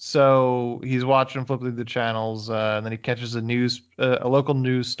 Yeah. So he's watching, flip through the channels, and then he catches a local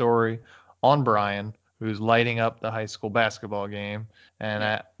news story on Brian, who's lighting up the high school basketball game.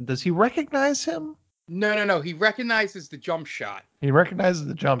 And does he recognize him? No. He recognizes the jump shot. He recognizes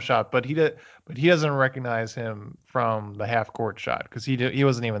the jump shot, but he doesn't recognize him from the half court shot because he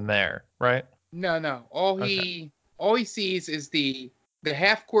wasn't even there, right? No. All he sees is the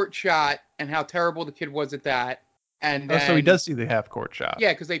half court shot and how terrible the kid was at that. And then, so he does see the half court shot.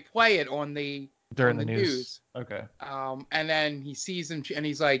 Yeah, because they play it during the news. Okay. And then he sees him and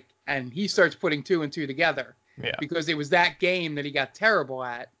he's like, and he starts putting 2 and 2 together. Yeah. Because it was that game that he got terrible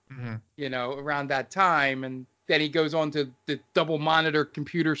at, you know, around that time. And then he goes on to the double monitor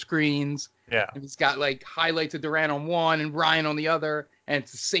computer screens. Yeah. And he's got like highlights of Durant on one and Ryan on the other. And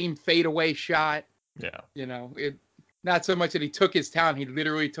it's the same fadeaway shot. Yeah. You know, not so much that he took his talent. He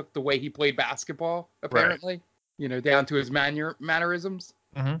literally took the way he played basketball, apparently. Right. You know, down to his mannerisms,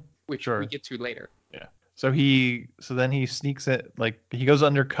 which we get to later. Yeah. So then he sneaks it, like he goes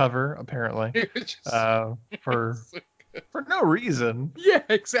undercover apparently, for no reason. Yeah,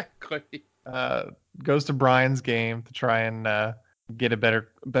 exactly. Goes to Brian's game to try and get a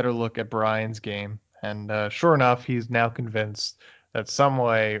better look at Brian's game, and sure enough, he's now convinced that some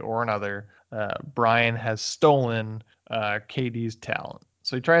way or another, Brian has stolen KD's talent.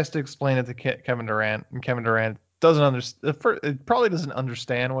 So he tries to explain it to Kevin Durant, and Kevin Durant doesn't understand. It probably doesn't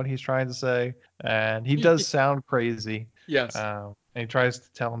understand what he's trying to say, and he does sound crazy. Yes. And he tries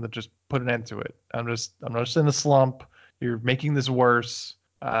to tell him to just put an end to it. I'm just in a slump. You're making this worse.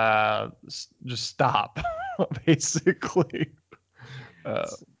 Just stop, basically.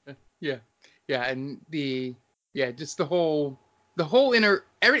 Yeah, and just the whole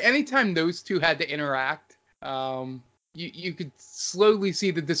anytime those two had to interact, you could slowly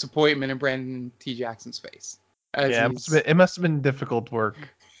see the disappointment in Brandon T. Jackson's face. It must have been difficult work.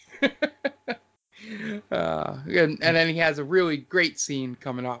 And then he has a really great scene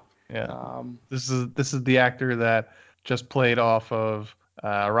coming up. Yeah. This is the actor that just played off of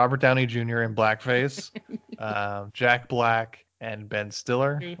Robert Downey Jr. in blackface, Jack Black, and Ben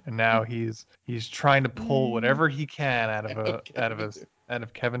Stiller, and now he's trying to pull whatever he can out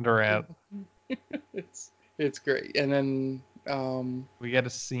of Kevin Durant. It's great. And then we get a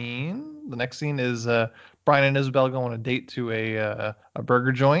scene. The next scene is Brian and Isabel go on a date to a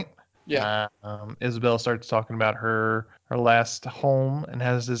burger joint. Yeah. Isabel starts talking about her last home and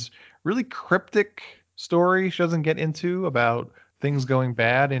has this really cryptic story she doesn't get into about things going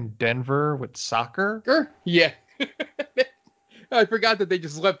bad in Denver with soccer. Yeah. I forgot that they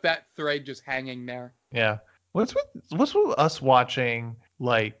just left that thread just hanging there. Yeah. What's with us watching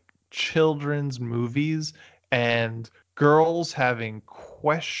like children's movies and girls having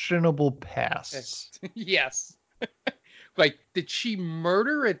questionable pasts? Yes. Like, did she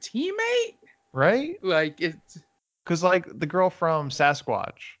murder a teammate? Right? Like, it's... Because, like, the girl from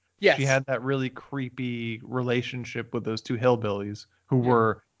Sasquatch, yes, she had that really creepy relationship with those two hillbillies who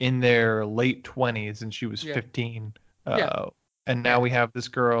were in their late 20s and she was 15. And now we have this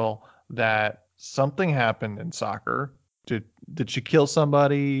girl that something happened in soccer. Did she kill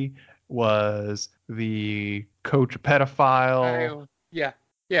somebody? Was the coach a pedophile? Yeah.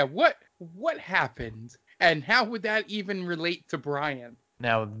 What happened? And how would that even relate to Brian?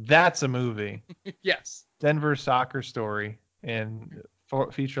 Now that's a movie. Yes. Denver Soccer Story in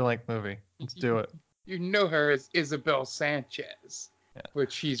feature-length movie. Let's do it. You know her as Isabel Sanchez,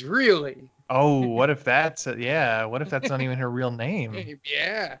 but she's really... Oh, what if that's not even her real name?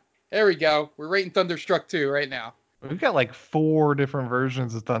 Yeah. There we go. We're rating Thunderstruck 2 right now. We've got like 4 different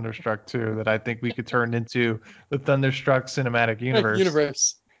versions of Thunderstruck 2 that I think we could turn into the Thunderstruck cinematic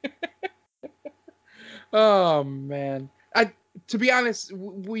universe. Oh man. To be honest,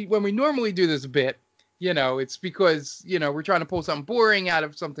 when we normally do this bit, it's because, we're trying to pull something boring out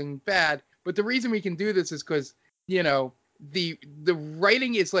of something bad. But the reason we can do this is because, the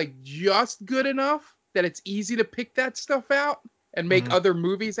writing is like just good enough that it's easy to pick that stuff out. and make other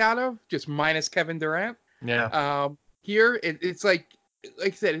movies out of, just minus Kevin Durant. Yeah. Here, it's like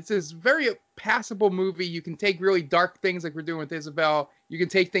I said, it's this very passable movie. You can take really dark things like we're doing with Isabel. You can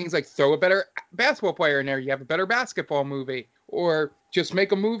take things like throw a better basketball player in there. You have a better basketball movie. Or just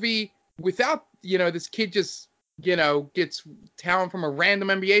make a movie without, this kid just, gets talent from a random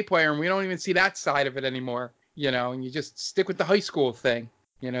NBA player and we don't even see that side of it anymore, and you just stick with the high school thing.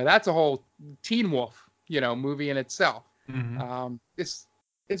 That's a whole Teen Wolf, movie in itself. Mm-hmm. This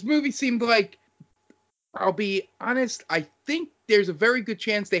movie seemed like, I'll be honest, I think there's a very good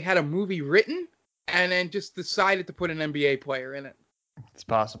chance they had a movie written and then just decided to put an NBA player in it. It's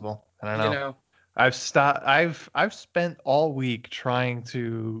possible. I don't know. I've spent all week trying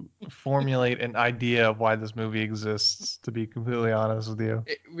to formulate an idea of why this movie exists, to be completely honest with you.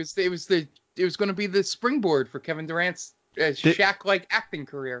 It was going to be the springboard for Kevin Durant's Shaq-like acting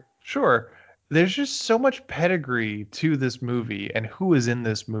career. Sure. There's just so much pedigree to this movie and who is in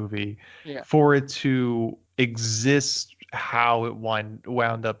this movie for it to exist how it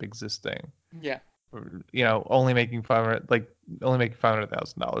wound up existing. Yeah. Only making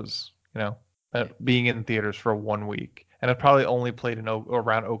 $500,000, being in theaters for 1 week. And it probably only played in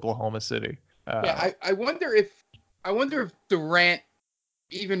around Oklahoma City. I wonder if Durant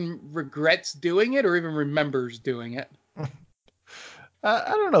even regrets doing it or even remembers doing it.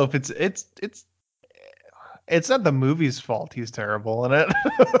 I don't know if it's not the movie's fault he's terrible in it.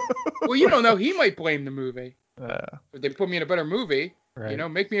 Well, you don't know. He might blame the movie. If they put me in a better movie, right.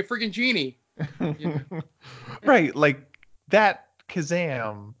 Make me a freaking genie. Right, like that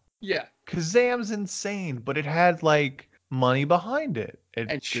Kazam. Yeah. Kazam's insane, but it had money behind it.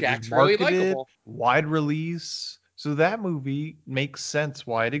 And Shaq's really likable. Wide release. So that movie makes sense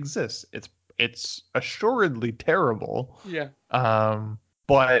why it exists. It's assuredly terrible. Yeah.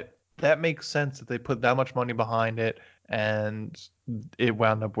 But that makes sense that they put that much money behind it and it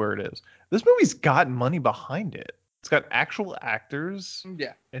wound up where it is. This movie's got money behind it. It's got actual actors.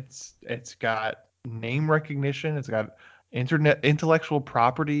 Yeah. It's got name recognition. It's got intellectual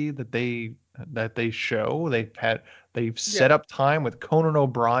property that they show. They've set up time with Conan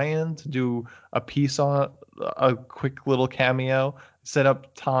O'Brien to do a piece on a quick little cameo. Set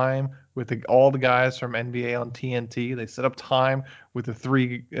up time with all the guys from NBA on TNT. They set up time with the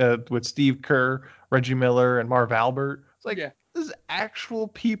three with Steve Kerr, Reggie Miller, and Marv Albert. It's this is actual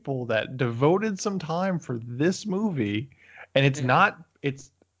people that devoted some time for this movie, and it's not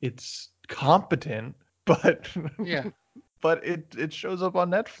it's competent, but but it shows up on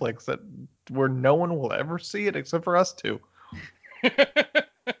Netflix where no one will ever see it except for us two.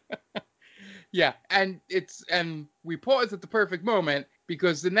 Yeah, and we pause at the perfect moment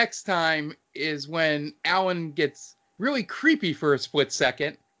because the next time is when Alan gets really creepy for a split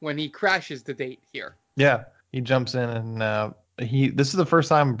second when he crashes the date here. Yeah, he jumps in and this is the first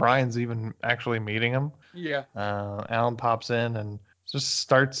time Brian's even actually meeting him. Yeah. Alan pops in and just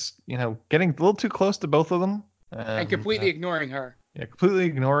starts, getting a little too close to both of them. And completely ignoring her. Yeah, completely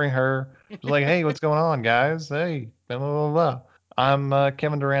ignoring her. Just like, hey, what's going on, guys? Hey, blah, blah, blah, blah. I'm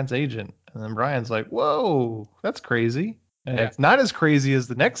Kevin Durant's agent. And then Brian's like, whoa, that's crazy. And it's not as crazy as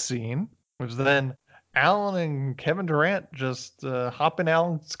the next scene, which then Alan and Kevin Durant just hop in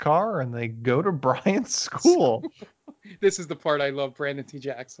Alan's car and they go to Brian's school. This is the part I love, Brandon T.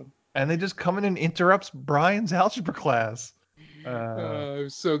 Jackson. And they just come in and interrupts Brian's algebra class. It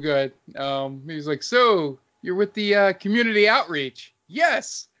was so good. He was like, so you're with the community outreach?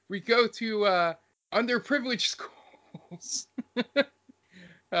 Yes, we go to underprivileged schools.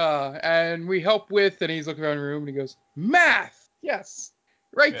 And we help with, and he's looking around the room and he goes, math. Yes.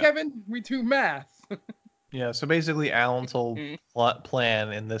 Right, Kevin? We do math. Yeah, so basically Alan's whole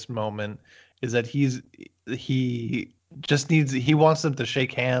plan in this moment is that he wants them to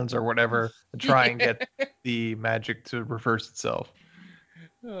shake hands or whatever to try and get the magic to reverse itself.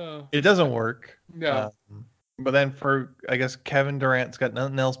 It doesn't work. No. But then I guess Kevin Durant's got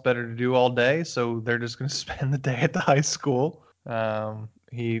nothing else better to do all day, so they're just going to spend the day at the high school.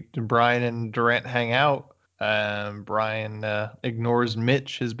 Brian and Durant hang out. Brian ignores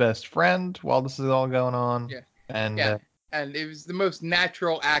Mitch, his best friend, while this is all going on. Yeah. And it was the most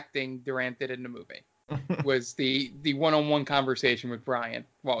natural acting Durant did in the movie. Was the one-on-one conversation with Brian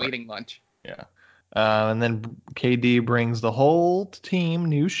while eating lunch. Yeah. And then KD brings the whole team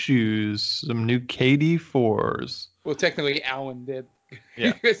new shoes, some new KD 4s. Well, technically Alan did.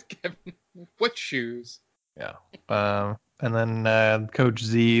 Yeah. Kevin, what shoes? Yeah. And then Coach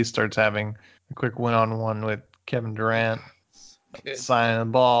Z starts having a quick one-on-one with Kevin Durant, signing the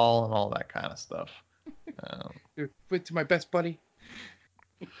ball and all that kind of stuff. Wait to my best buddy.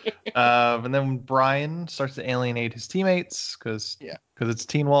 And then Brian starts to alienate his teammates because it's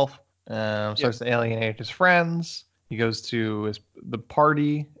Teen Wolf. Starts to alienate his friends. He goes to the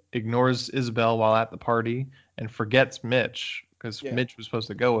party, ignores Isabel while at the party, and forgets Mitch because Mitch was supposed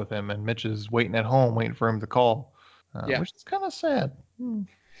to go with him, and Mitch is waiting at home, waiting for him to call, which is kind of sad.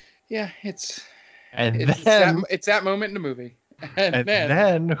 Yeah, it's that moment in the movie. And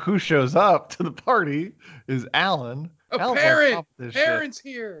then who shows up to the party is Alan. A parent's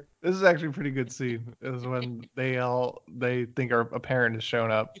here. This is actually a pretty good scene. Is when they think a parent has shown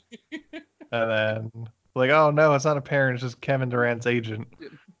up, and then like, oh no, it's not a parent, it's just Kevin Durant's agent.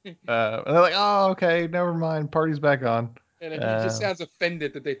 And they're like, oh okay, never mind, party's back on. And he just sounds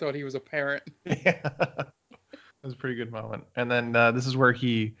offended that they thought he was a parent. Yeah, it was a pretty good moment. And then this is where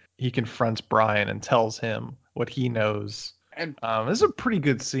he confronts Brian and tells him what he knows. And this is a pretty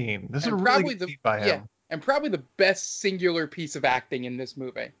good scene. This is a really good scene by him. Yeah, and probably the best singular piece of acting in this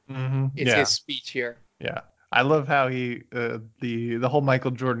movie. It's his speech here. Yeah, I love how he the whole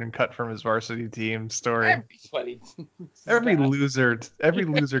Michael Jordan cut from his varsity team story. Every loser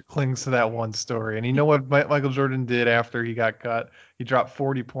clings to that one story. And you know what Michael Jordan did after he got cut? He dropped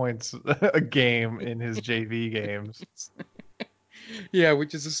 40 points a game in his JV games. Yeah,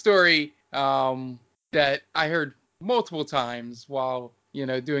 which is a story that I heard multiple times while,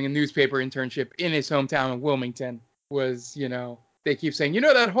 doing a newspaper internship in his hometown of Wilmington. Was, they keep saying,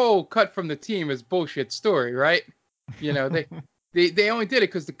 that whole cut from the team is bullshit story, right? They only did it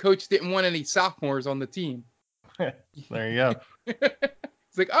because the coach didn't want any sophomores on the team. There you go.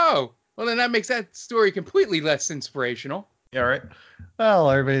 It's like, oh, well then that makes that story completely less inspirational. Yeah, right.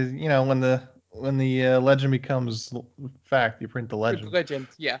 Well, everybody, when the legend becomes fact, you print the legend. Legend,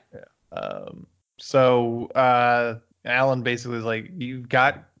 yeah. So Alan basically is like, you've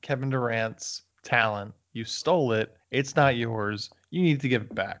got Kevin Durant's talent, you stole it, it's not yours, you need to give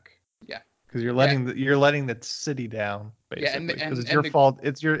it back. Yeah, because you're letting the city down, basically. Because it's your fault.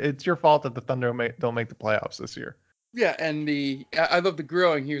 It's your fault that the Thunder don't make the playoffs this year. Yeah, and I love the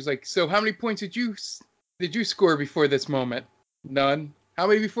grilling. He was like, so how many points did you score before this moment? None. How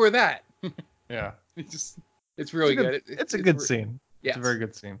many before that? Yeah, it's really good. It's a good scene. Yeah, it's a very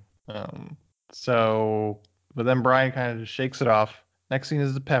good scene. But then Brian kind of just shakes it off. Next scene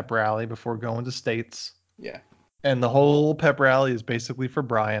is the pep rally before going to States. Yeah. And the whole pep rally is basically for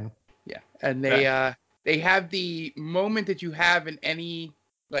Brian. Yeah. And they have the moment that you have in any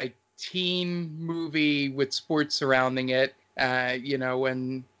like teen movie with sports surrounding it.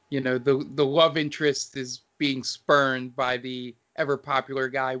 When the love interest is being spurned by the ever popular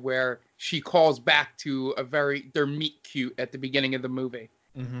guy, where she calls back to their meet cute at the beginning of the movie.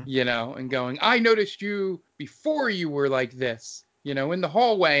 Mm-hmm. And going, I noticed you before you were like this, in the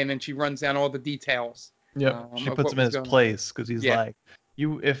hallway, and then she runs down all the details. Yeah, she puts him in his place because he's like,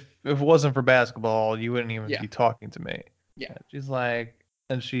 if it wasn't for basketball, you wouldn't even be talking to me. Yeah, she's like,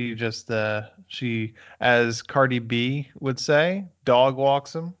 and she just she, as Cardi B would say, dog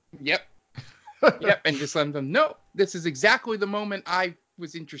walks him. Yep. Yep, and just let them know, this is exactly the moment I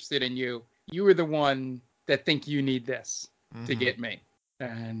was interested in you. You were the one that think you need this to get me.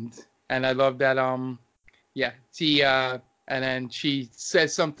 And I love that she and then she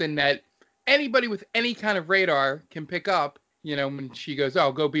says something that anybody with any kind of radar can pick up, when she goes,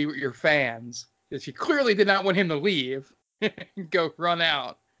 oh, go be with your fans. That she clearly did not want him to leave and go run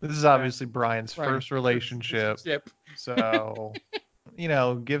out. This is obviously Brian's first relationship. So,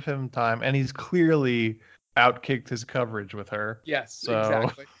 give him time. And he's clearly outkicked his coverage with her. Yes,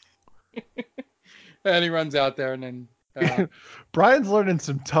 exactly. And he runs out there and then Brian's learning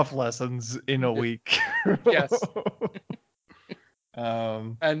some tough lessons in a week. Yes.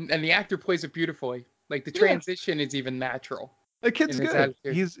 And the actor plays it beautifully. Like the transition is even natural. The kid's good.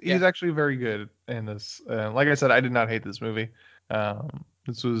 He's actually very good in this. Like I said, I did not hate this movie.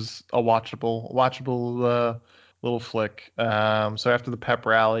 This was a watchable little flick. So after the pep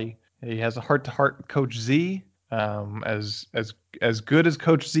rally, he has a heart-to-heart with Coach Z. As good as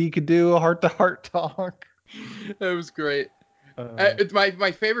Coach Z could do, a heart-to-heart talk. That was great.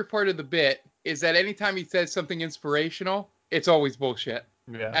 My favorite part of the bit is that anytime he says something inspirational, it's always bullshit.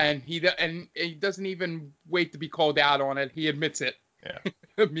 Yeah. And he doesn't even wait to be called out on it. He admits it. Yeah.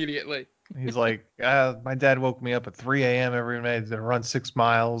 Immediately. He's like, my dad woke me up at 3 a.m. every night to run 6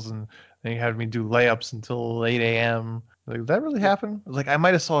 miles, and then he had me do layups until 8 a.m. Like, did that really happen? I was like, I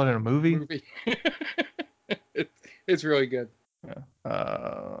might have saw it in a movie. It's really good.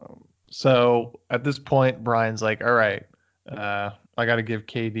 Yeah. So at this point, Brian's like, all right, I got to give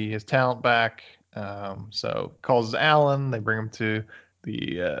KD his talent back. So calls Alan. They bring him to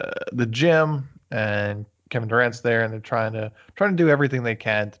the gym, and Kevin Durant's there, and they're trying to do everything they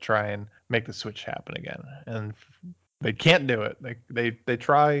can to try and make the switch happen again, and they can't do it. They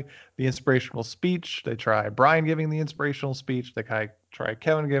try the inspirational speech. They try Brian giving the inspirational speech. They try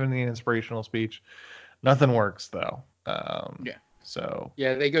Kevin giving the inspirational speech. Nothing works though. So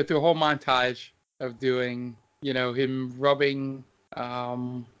yeah, they go through a whole montage of doing, him rubbing,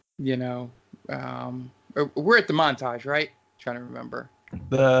 we're at the montage, right? Trying to remember.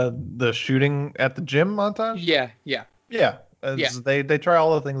 The shooting at the gym montage? Yeah. They try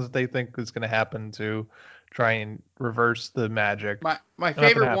all the things that they think is going to happen to try and reverse the magic. My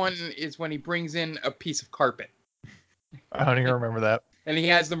favorite one is when he brings in a piece of carpet. I don't even remember that. And he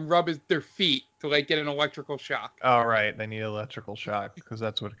has them rub their feet to get an electrical shock. Oh, right. They need electrical shock because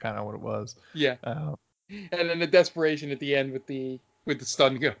that's what it was. Yeah. And then the desperation at the end with the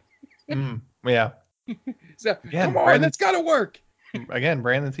stun gun. Yeah. So, again, come on, that's got to work. Again,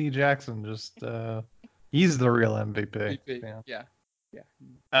 Brandon T. Jackson, just he's the real MVP. Yeah.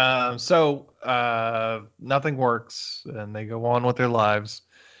 So nothing works, and they go on with their lives.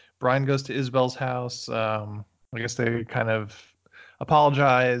 Brian goes to Isabel's house. I guess they kind of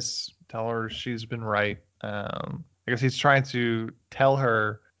apologize, tell her she's been right. I guess he's trying to tell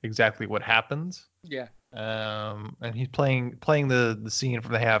her exactly what happens. Yeah. And he's playing the scene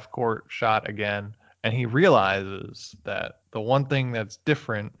from the half court shot again, and he realizes that the one thing that's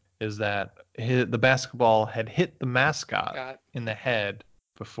different is that the basketball had hit the mascot in the head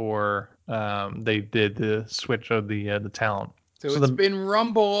before they did the switch of the talent. So it's been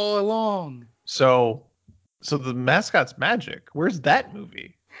Rumble all along. So the mascot's magic. Where's that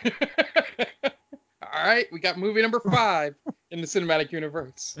movie? All right, we got movie number 5 in the cinematic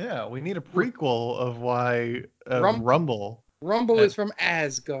universe. Yeah, we need a prequel of why Rumble. Rumble is from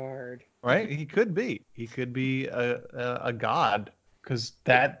Asgard. Right? He could be. He could be a god, because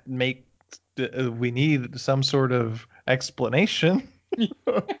that makes we need some sort of explanation.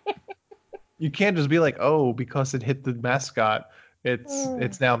 You can't just be like, oh, because it hit the mascot,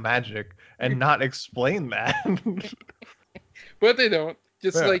 it's now magic, and not explain that. But they don't.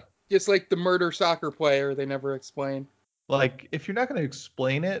 Just like the murder soccer player, they never explain. Like, if you're not going to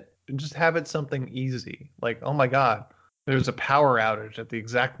explain it, just have it something easy. Like, oh my God, there's a power outage at the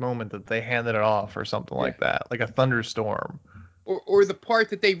exact moment that they handed it off, or something like that, like a thunderstorm. Or the part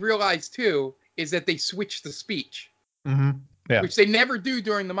that they realize too is that they switched the speech, which they never do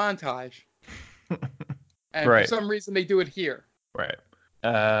during the montage. And for some reason they do it here. Right.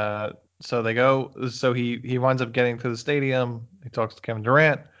 So they go. So he winds up getting to the stadium. He talks to Kevin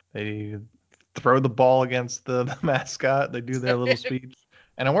Durant. They throw the ball against the mascot. They do their little speech,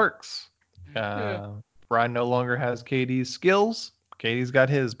 and it works. Brian no longer has KD's skills. KD's got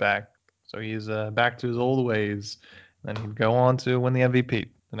his back, so he's back to his old ways. And he'd go on to win the MVP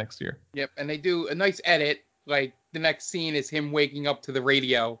the next year. Yep, and they do a nice edit. Like, the next scene is him waking up to the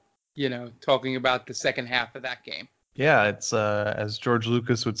radio, talking about the second half of that game. Yeah, it's as George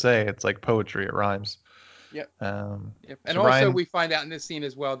Lucas would say, it's like poetry. It rhymes. Yep. Yep. And so also, we find out in this scene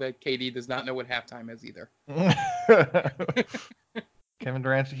as well that KD does not know what halftime is either. Kevin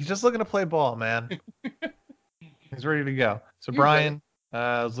Durant, he's just looking to play ball, man. He's ready to go. So Brian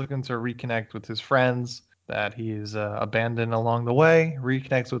is looking to reconnect with his friends that he's abandoned along the way.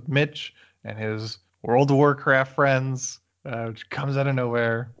 Reconnects with Mitch and his World of Warcraft friends, which comes out of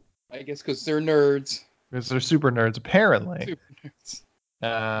nowhere. I guess because they're nerds. Because they're super nerds, apparently. Super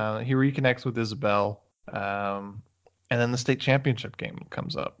nerds. He reconnects with Isabel. And then the state championship game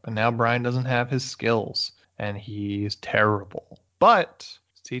comes up. And now Brian doesn't have his skills. And he's terrible. But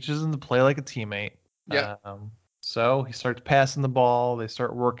teaches him to play like a teammate. Yeah. So he starts passing the ball. They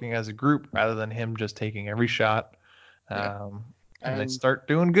start working as a group rather than him just taking every shot. And they start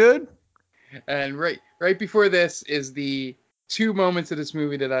doing good. And right before this is the 2 moments of this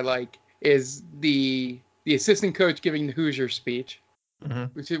movie that I like. Is the assistant coach giving the Hoosiers speech,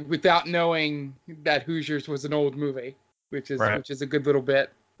 which is without knowing that Hoosiers was an old movie, which is a good little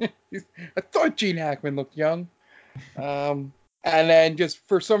bit. I thought Gene Hackman looked young. And then just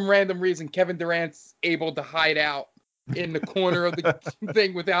for some random reason, Kevin Durant's able to hide out in the corner of the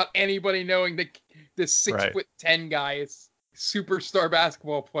thing without anybody knowing that this 6'10" guy is superstar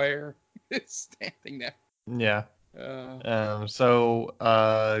basketball player is standing there. Yeah.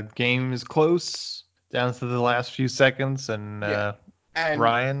 Game is close down to the last few seconds, and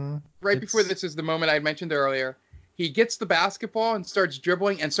Brian. Before this is the moment I mentioned earlier. He gets the basketball and starts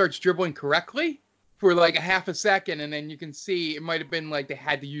dribbling correctly for like a half a second, and then you can see it might have been like they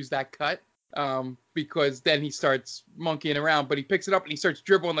had to use that cut because then he starts monkeying around, but he picks it up and he starts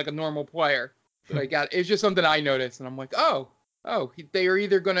dribbling like a normal player. It's just something I noticed, and I'm like, oh, they are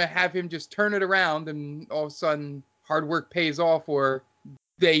either going to have him just turn it around and all of a sudden hard work pays off, or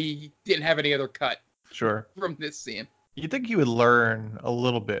they didn't have any other cut Sure. from this scene. You'd think you would learn a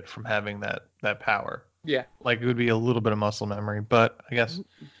little bit from having that power. Yeah. Like it would be a little bit of muscle memory, but I guess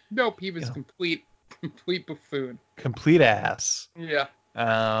Nope, he was complete buffoon. complete ass. Yeah.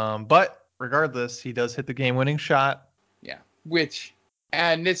 But regardless, he does hit the game-winning shot. Yeah.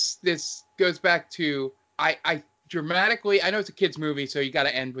 And this goes back to I dramatically, I know it's a kids movie, so you got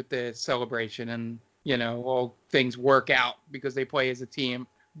to end with the celebration and all things work out because they play as a team.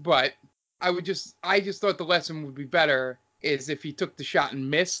 But I just thought the lesson would be better is if he took the shot and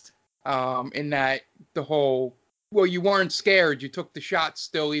missed. In that the whole, well, you weren't scared, you took the shot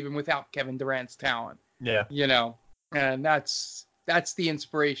still even without Kevin Durant's talent. Yeah. And that's the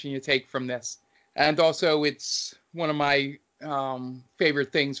inspiration you take from this. And also it's one of my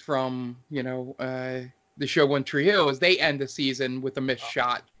favorite things from the show One Tree Hill is they end the season with a missed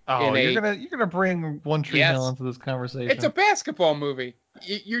shot. Oh, you're gonna bring One Tree Hill into this conversation. It's a basketball movie.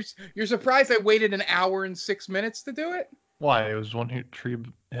 You're surprised I waited an hour and 6 minutes to do it? Why? It was One Tree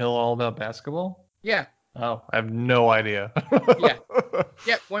Hill all about basketball? Yeah. Oh, I have no idea. Yeah.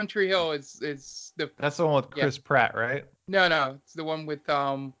 Yeah, One Tree Hill is the... That's the one with Chris Pratt, right? No. It's the one with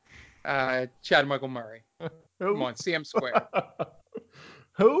Chad Michael Murray. Come on, CM Square.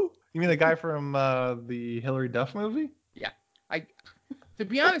 Who? You mean the guy from the Hillary Duff movie? Yeah. To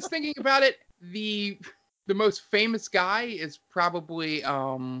be honest, thinking about it, the most famous guy is probably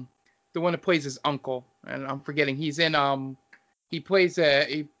the one that plays his uncle, and I'm forgetting. He's in he plays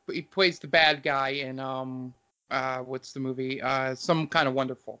the bad guy in what's the movie? Some Kind of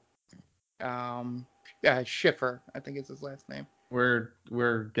Wonderful. Schiffer, I think is his last name.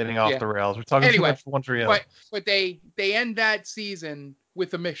 We're getting off the rails. We're talking too much One Tree Hill. But they end that season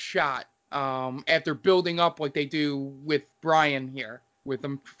with a missed shot after building up like they do with Brian here, with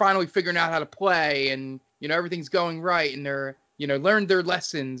them finally figuring out how to play and everything's going right and they're learned their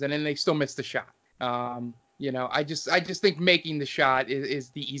lessons, and then they still miss the shot. I just think making the shot is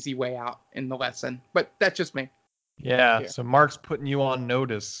the easy way out in the lesson, but that's just me. Yeah. So Mark's putting you on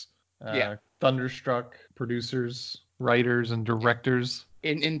notice. Yeah. Thunderstruck producers, writers, and directors.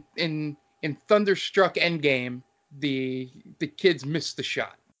 In Thunderstruck Endgame, the kids missed the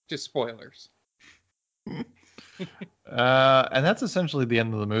shot. Just spoilers. And that's essentially the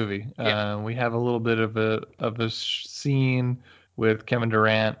end of the movie. Yeah. We have a little bit of a scene with Kevin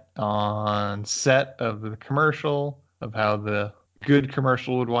Durant on set of the commercial, of how the good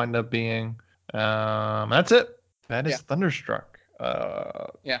commercial would wind up being. That's it. That is Thunderstruck.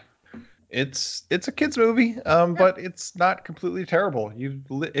 Yeah. It's a kids movie, but it's not completely terrible.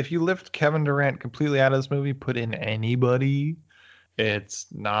 If you lift Kevin Durant completely out of this movie, put in anybody, it's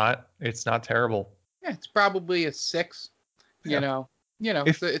not terrible. Yeah, it's probably a 6. Yeah.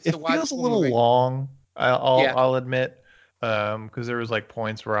 It feels a little movie. long. I'll admit, because there was like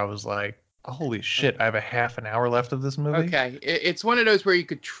points where I was like, "Holy shit! I have a half an hour left of this movie." Okay, it's one of those where you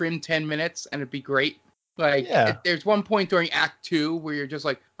could trim 10 minutes and it'd be great. Like, there's one point during Act 2 where you're just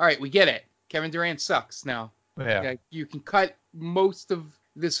like, "All right, we get it. Kevin Durant sucks now." Yeah. Like, you can cut most of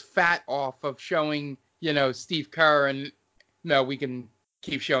this fat off of showing, Steve Kerr, and no, we can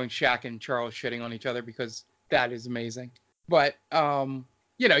keep showing Shaq and Charles shitting on each other because that is amazing. But you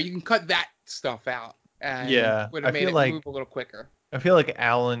can cut that stuff out and would have made it move a little quicker. I feel like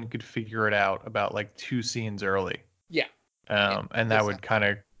Alan could figure it out about like 2 scenes early. Yeah. And that would kind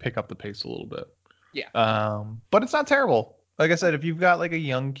of pick up the pace a little bit. Yeah. But it's not terrible. Like I said, if you've got like a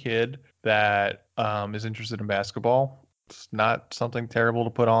young kid that is interested in basketball, it's not something terrible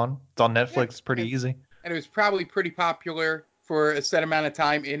to put on. It's on Netflix. It's pretty easy. And it was probably pretty popular for a set amount of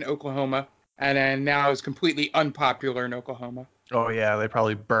time in Oklahoma, and then now it's completely unpopular in Oklahoma. Oh yeah, they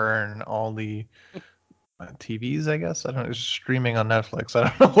probably burn all the TVs, I guess. I don't know. It's streaming on Netflix. I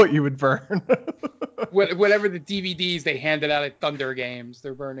don't know what you would burn. Whatever the DVDs they handed out at Thunder games,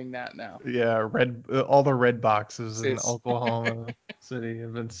 they're burning that now. Yeah, all the red boxes in Oklahoma City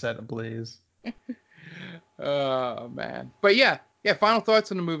have been set ablaze. Oh man. But yeah, final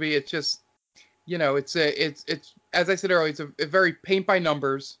thoughts on the movie. It's just, it's as I said earlier, it's a very paint by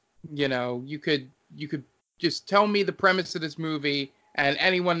numbers. You could just tell me the premise of this movie, and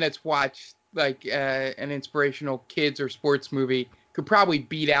anyone that's watched like an inspirational kids or sports movie could probably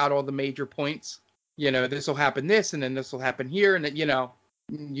beat out all the major points. This will happen this, and then this will happen here, and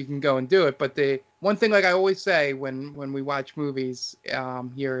you can go and do it. But the one thing, like I always say when we watch movies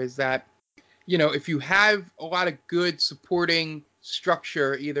here, is that if you have a lot of good supporting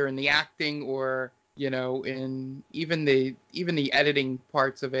structure, either in the acting or in even the editing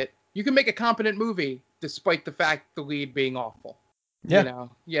parts of it, you can make a competent movie despite the fact the lead being awful. Yeah.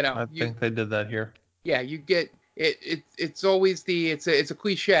 I think they did that here. Yeah, you get it. It's always it's a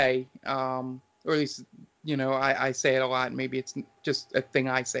cliche, or at least I say it a lot. Maybe it's just a thing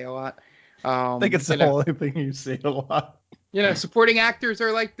I say a lot. I think it's the only thing you say a lot. Supporting actors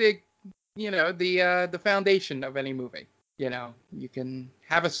are like the foundation of any movie. You can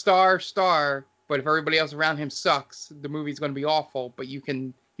have a star, but if everybody else around him sucks, the movie's going to be awful. But you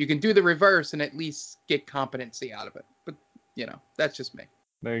can do the reverse and at least get competency out of it. But that's just me.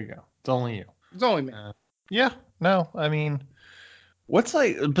 There you go. It's only you. It's only me. Yeah. No, I mean, what's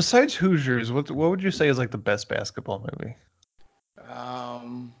like besides Hoosiers? What would you say is like the best basketball movie?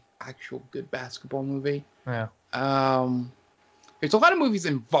 Actual good basketball movie. Yeah. There's a lot of movies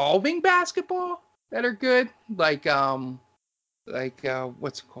involving basketball that are good. Like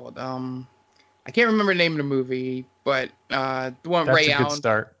what's it called? I can't remember the name of the movie, but the one That's Ray a good Allen.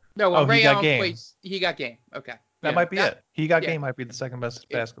 start. No, Oh, Ray He Got Allen Game. plays. He Got Game. Okay. That might be it. He Got yeah. Game might be the second best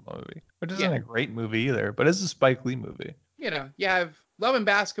basketball movie, which isn't Yeah. a great movie either, but it's a Spike Lee movie. You have Love and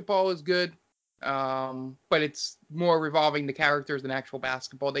Basketball is good, but it's more revolving the characters than actual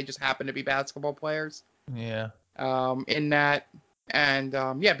basketball. They just happen to be basketball players. Yeah. In that, and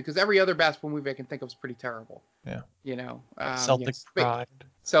because every other basketball movie I can think of is pretty terrible. Yeah. Celtic Pride.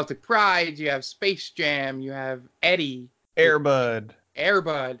 Celtic Pride. You have Space Jam. You have Eddie. Air Bud.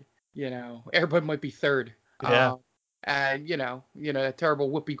 Airbud. Airbud might be third. Yeah. And that terrible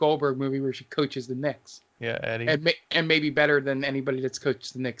Whoopi Goldberg movie where she coaches the Knicks. Yeah, Eddie. And maybe better than anybody that's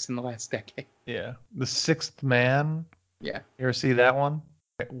coached the Knicks in the last decade. Yeah. The Sixth Man. Yeah. You ever see that one?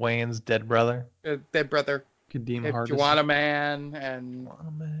 Wayne's dead brother. Dead brother. Kadeem Hardison. Joanna Man and.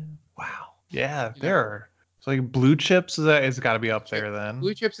 Wow. Yeah, there. So like Blue Chips it's got to be up there then.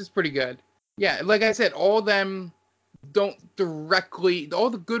 Blue Chips is pretty good. Yeah, like I said, all of them don't directly.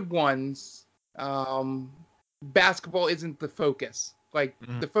 All the good ones. Basketball isn't the focus. Like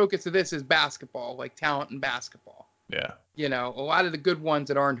the focus of this is basketball, like talent in basketball. Yeah. A lot of the good ones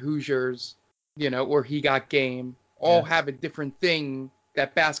that aren't Hoosiers, or He Got Game, all have a different thing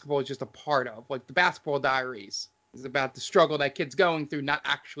that basketball is just a part of. Like the Basketball Diaries is about the struggle that kid's going through, not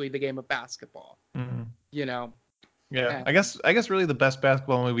actually the game of basketball. Mm-hmm. Yeah. I guess really the best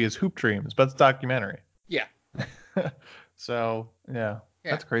basketball movie is Hoop Dreams, but it's a documentary. Yeah. So yeah.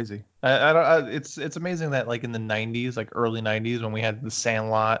 That's crazy. I don't. It's amazing that like in the '90s, like early '90s, when we had The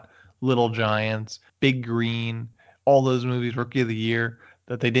Sandlot, Little Giants, Big Green, all those movies, Rookie of the Year,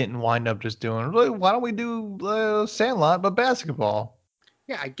 that they didn't wind up just doing. Why don't we do Sandlot but basketball?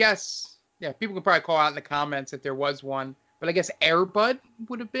 Yeah, I guess. Yeah, people could probably call out in the comments if there was one, but I guess Air Bud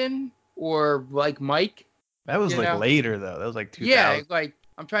would have been, or like Mike. That was later though. That was like 2000. Yeah, like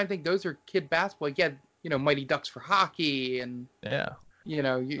I'm trying to think. Those are kid basketball. Yeah, Mighty Ducks for hockey and. Yeah.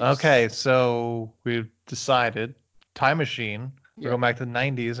 Okay, so we've decided Time Machine. We're going back to the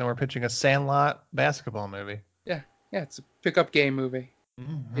 90s and we're pitching a Sandlot basketball movie. Yeah, it's a pickup game movie.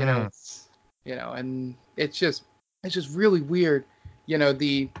 Mm-hmm. And it's just really weird.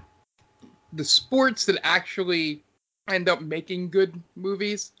 The sports that actually end up making good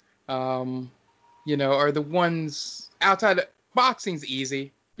movies, are the ones outside of boxing's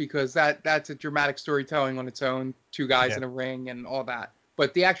easy. Because that's a dramatic storytelling on its own, two guys in a ring and all that.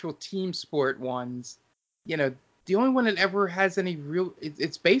 But the actual team sport ones, the only one that ever has any real,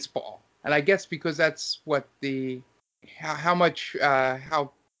 it's baseball. And I guess because that's what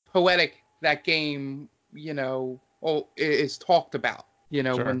how poetic that game, is talked about,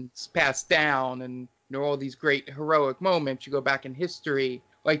 when it's passed down and all these great heroic moments. You go back in history,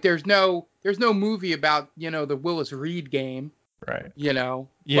 like there's no movie about, the Willis Reed game. Right.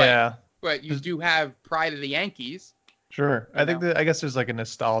 Yeah. But you do have Pride of the Yankees. Sure. I guess there's like a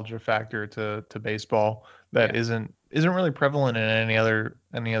nostalgia factor to baseball that isn't really prevalent in any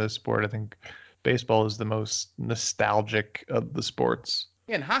other sport. I think baseball is the most nostalgic of the sports.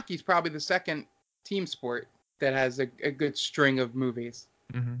 Yeah, and hockey's probably the second team sport that has a good string of movies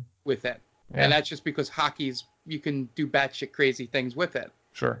with it. Yeah. And that's just because hockey's, you can do batshit crazy things with it.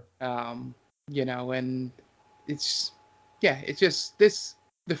 Sure. And it's just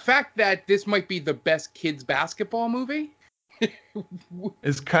the fact that this might be the best kids basketball movie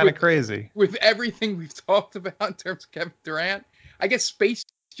is kind of crazy. With everything we've talked about in terms of Kevin Durant, I guess Space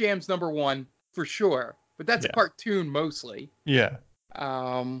Jam's number one for sure, but that's a cartoon mostly. Yeah.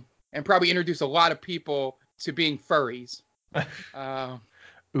 And probably introduce a lot of people to being furries.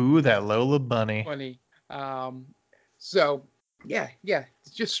 Ooh, that Lola Bunny. Funny. So yeah,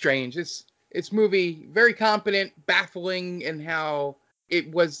 it's just strange. It's movie very competent, baffling in how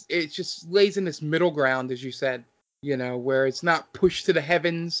it just lays in this middle ground, as you said, where it's not pushed to the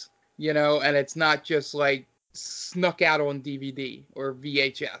heavens, and it's not just like snuck out on DVD or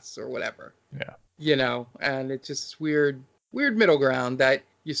VHS or whatever. Yeah. And it's just weird middle ground that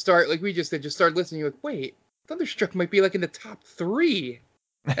you start, like we just did, just start listening. You're like, wait, Thunderstruck might be like in the top 3,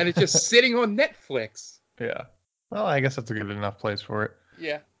 and it's just sitting on Netflix. Yeah. Well, I guess that's a good enough place for it.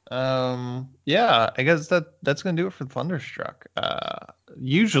 Yeah. Yeah, I guess that's gonna do it for Thunderstruck.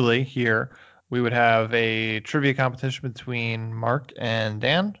 Usually here we would have a trivia competition between Mark and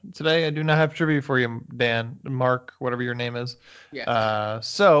Dan. Today I do not have trivia for you, Dan, Mark, whatever your name is. Yeah. I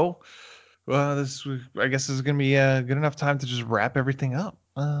guess this is gonna be a good enough time to just wrap everything up.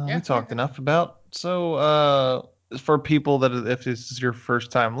 We talked enough about. So for people that, if this is your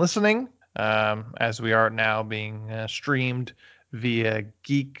first time listening, as we are now being streamed via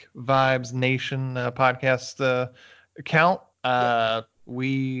Geek Vibes Nation podcast account.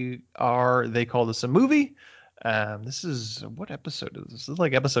 We are, they call this a movie. This is, what episode is this? This is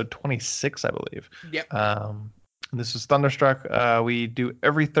like episode 26, I believe. Yep. This is Thunderstruck. We do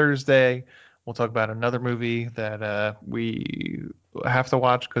every Thursday. We'll talk about another movie that we have to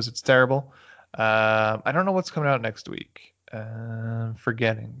watch because it's terrible. I don't know what's coming out next week.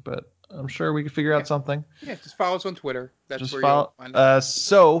 Forgetting, but I'm sure we can figure out something. Yeah, just follow us on Twitter. That's just where follow. You'll find us.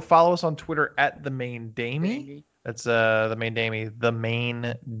 So follow us on Twitter at the Main Damie. That's the Main Damie. The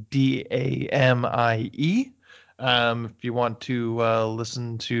Main DAMIE. If you want to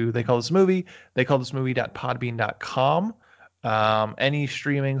listen to They Call This Movie, theycallthismovie.podbean.com. Any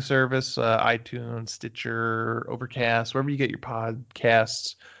streaming service, iTunes, Stitcher, Overcast, wherever you get your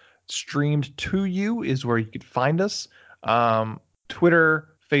podcasts streamed to you is where you could find us. Twitter,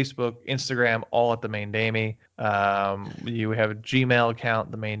 Facebook, Instagram, all at the Main Damie. You have a Gmail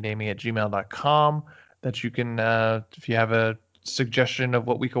account, themaindamie@gmail.com, that you can, if you have a suggestion of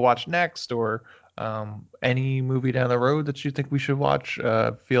what we could watch next, or any movie down the road that you think we should watch,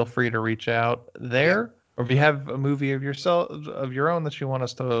 feel free to reach out there. Or if you have a movie of your own that you want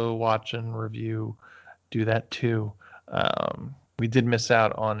us to watch and review, do that too. We did miss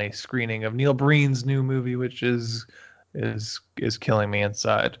out on a screening of Neil Breen's new movie, which is killing me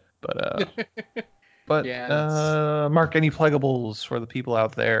inside. But Mark, any pluggables for the people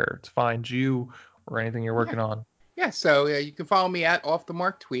out there to find you or anything you're working on? Yeah, so you can follow me at Off the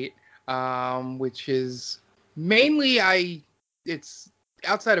Mark Tweet, which is mainly it's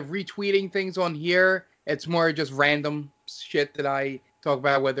outside of retweeting things on here. It's more just random shit that I talk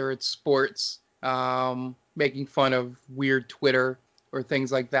about, whether it's sports, making fun of weird Twitter or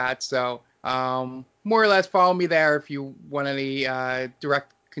things like that. So more or less follow me there if you want any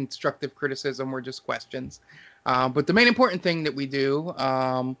direct constructive criticism or just questions. But the main important thing that we do,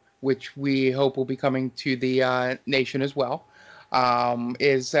 which we hope will be coming to the nation as well,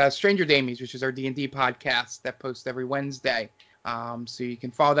 is Stranger Damies, which is our D&D podcast that posts every Wednesday. So you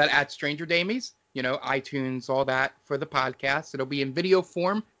can follow that at Stranger Damies, iTunes, all that for the podcast. It'll be in video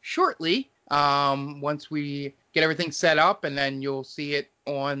form shortly, once we get everything set up, and then you'll see it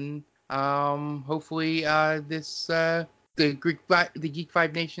on hopefully the Geek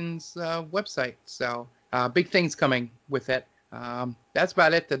Five Nations website. So big things coming with it. That's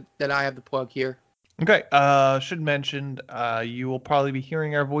about it that I have to plug here. Okay. Should mention you will probably be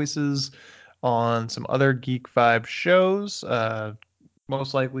hearing our voices on some other Geek Vibe shows.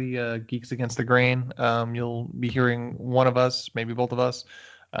 Most likely Geeks Against the Grain. You'll be hearing one of us, maybe both of us,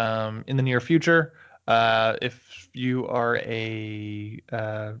 in the near future. If you are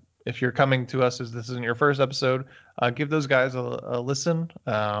if you're coming to us as this isn't your first episode, give those guys a listen.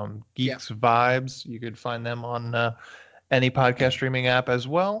 Geeks Vibes, you could find them on any podcast streaming app as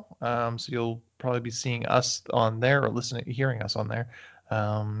well. So you'll probably be seeing us on there or hearing us on there.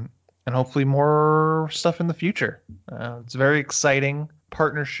 And hopefully more stuff in the future. It's a very exciting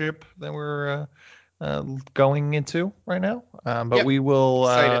partnership that we're going into right now. But we will,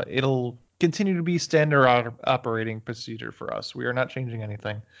 it'll continue to be standard operating procedure for us. We are not changing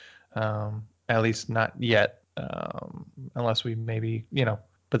anything, at least not yet, unless we maybe,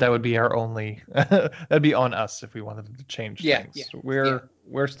 but that would be our only, that'd be on us if we wanted to change things. Yeah.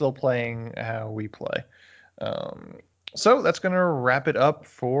 We're still playing how we play. So that's going to wrap it up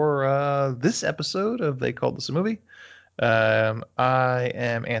for this episode of They Called This a Movie. I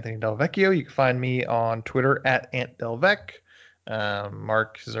am Anthony Del Vecchio. You can find me on Twitter at AntDelVec.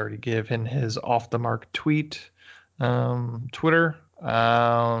 Mark has already given his Off the Mark tweet Twitter.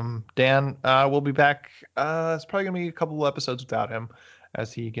 Dan will be back. It's probably going to be a couple of episodes without him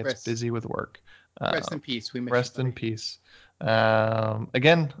as he gets busy with work. Rest in peace. Rest in peace.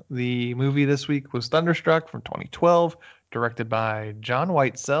 Again, the movie this week was Thunderstruck from 2012, directed by John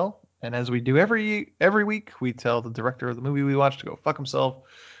Whitesell. And as we do every week, we tell the director of the movie we watched to go fuck himself.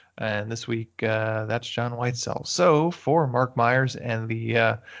 And this week, that's John Whitesell. So for Mark Myers and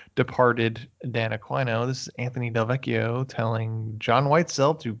the departed Dan Aquino, this is Anthony Del Vecchio telling John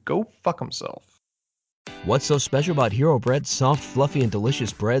Whitesell to go fuck himself. What's so special about Hero Bread's soft, fluffy, and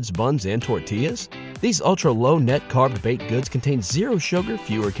delicious breads, buns, and tortillas? These ultra-low net-carb baked goods contain zero sugar,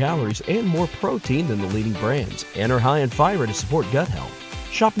 fewer calories, and more protein than the leading brands, and are high in fiber to support gut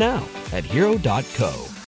health. Shop now at Hero.co.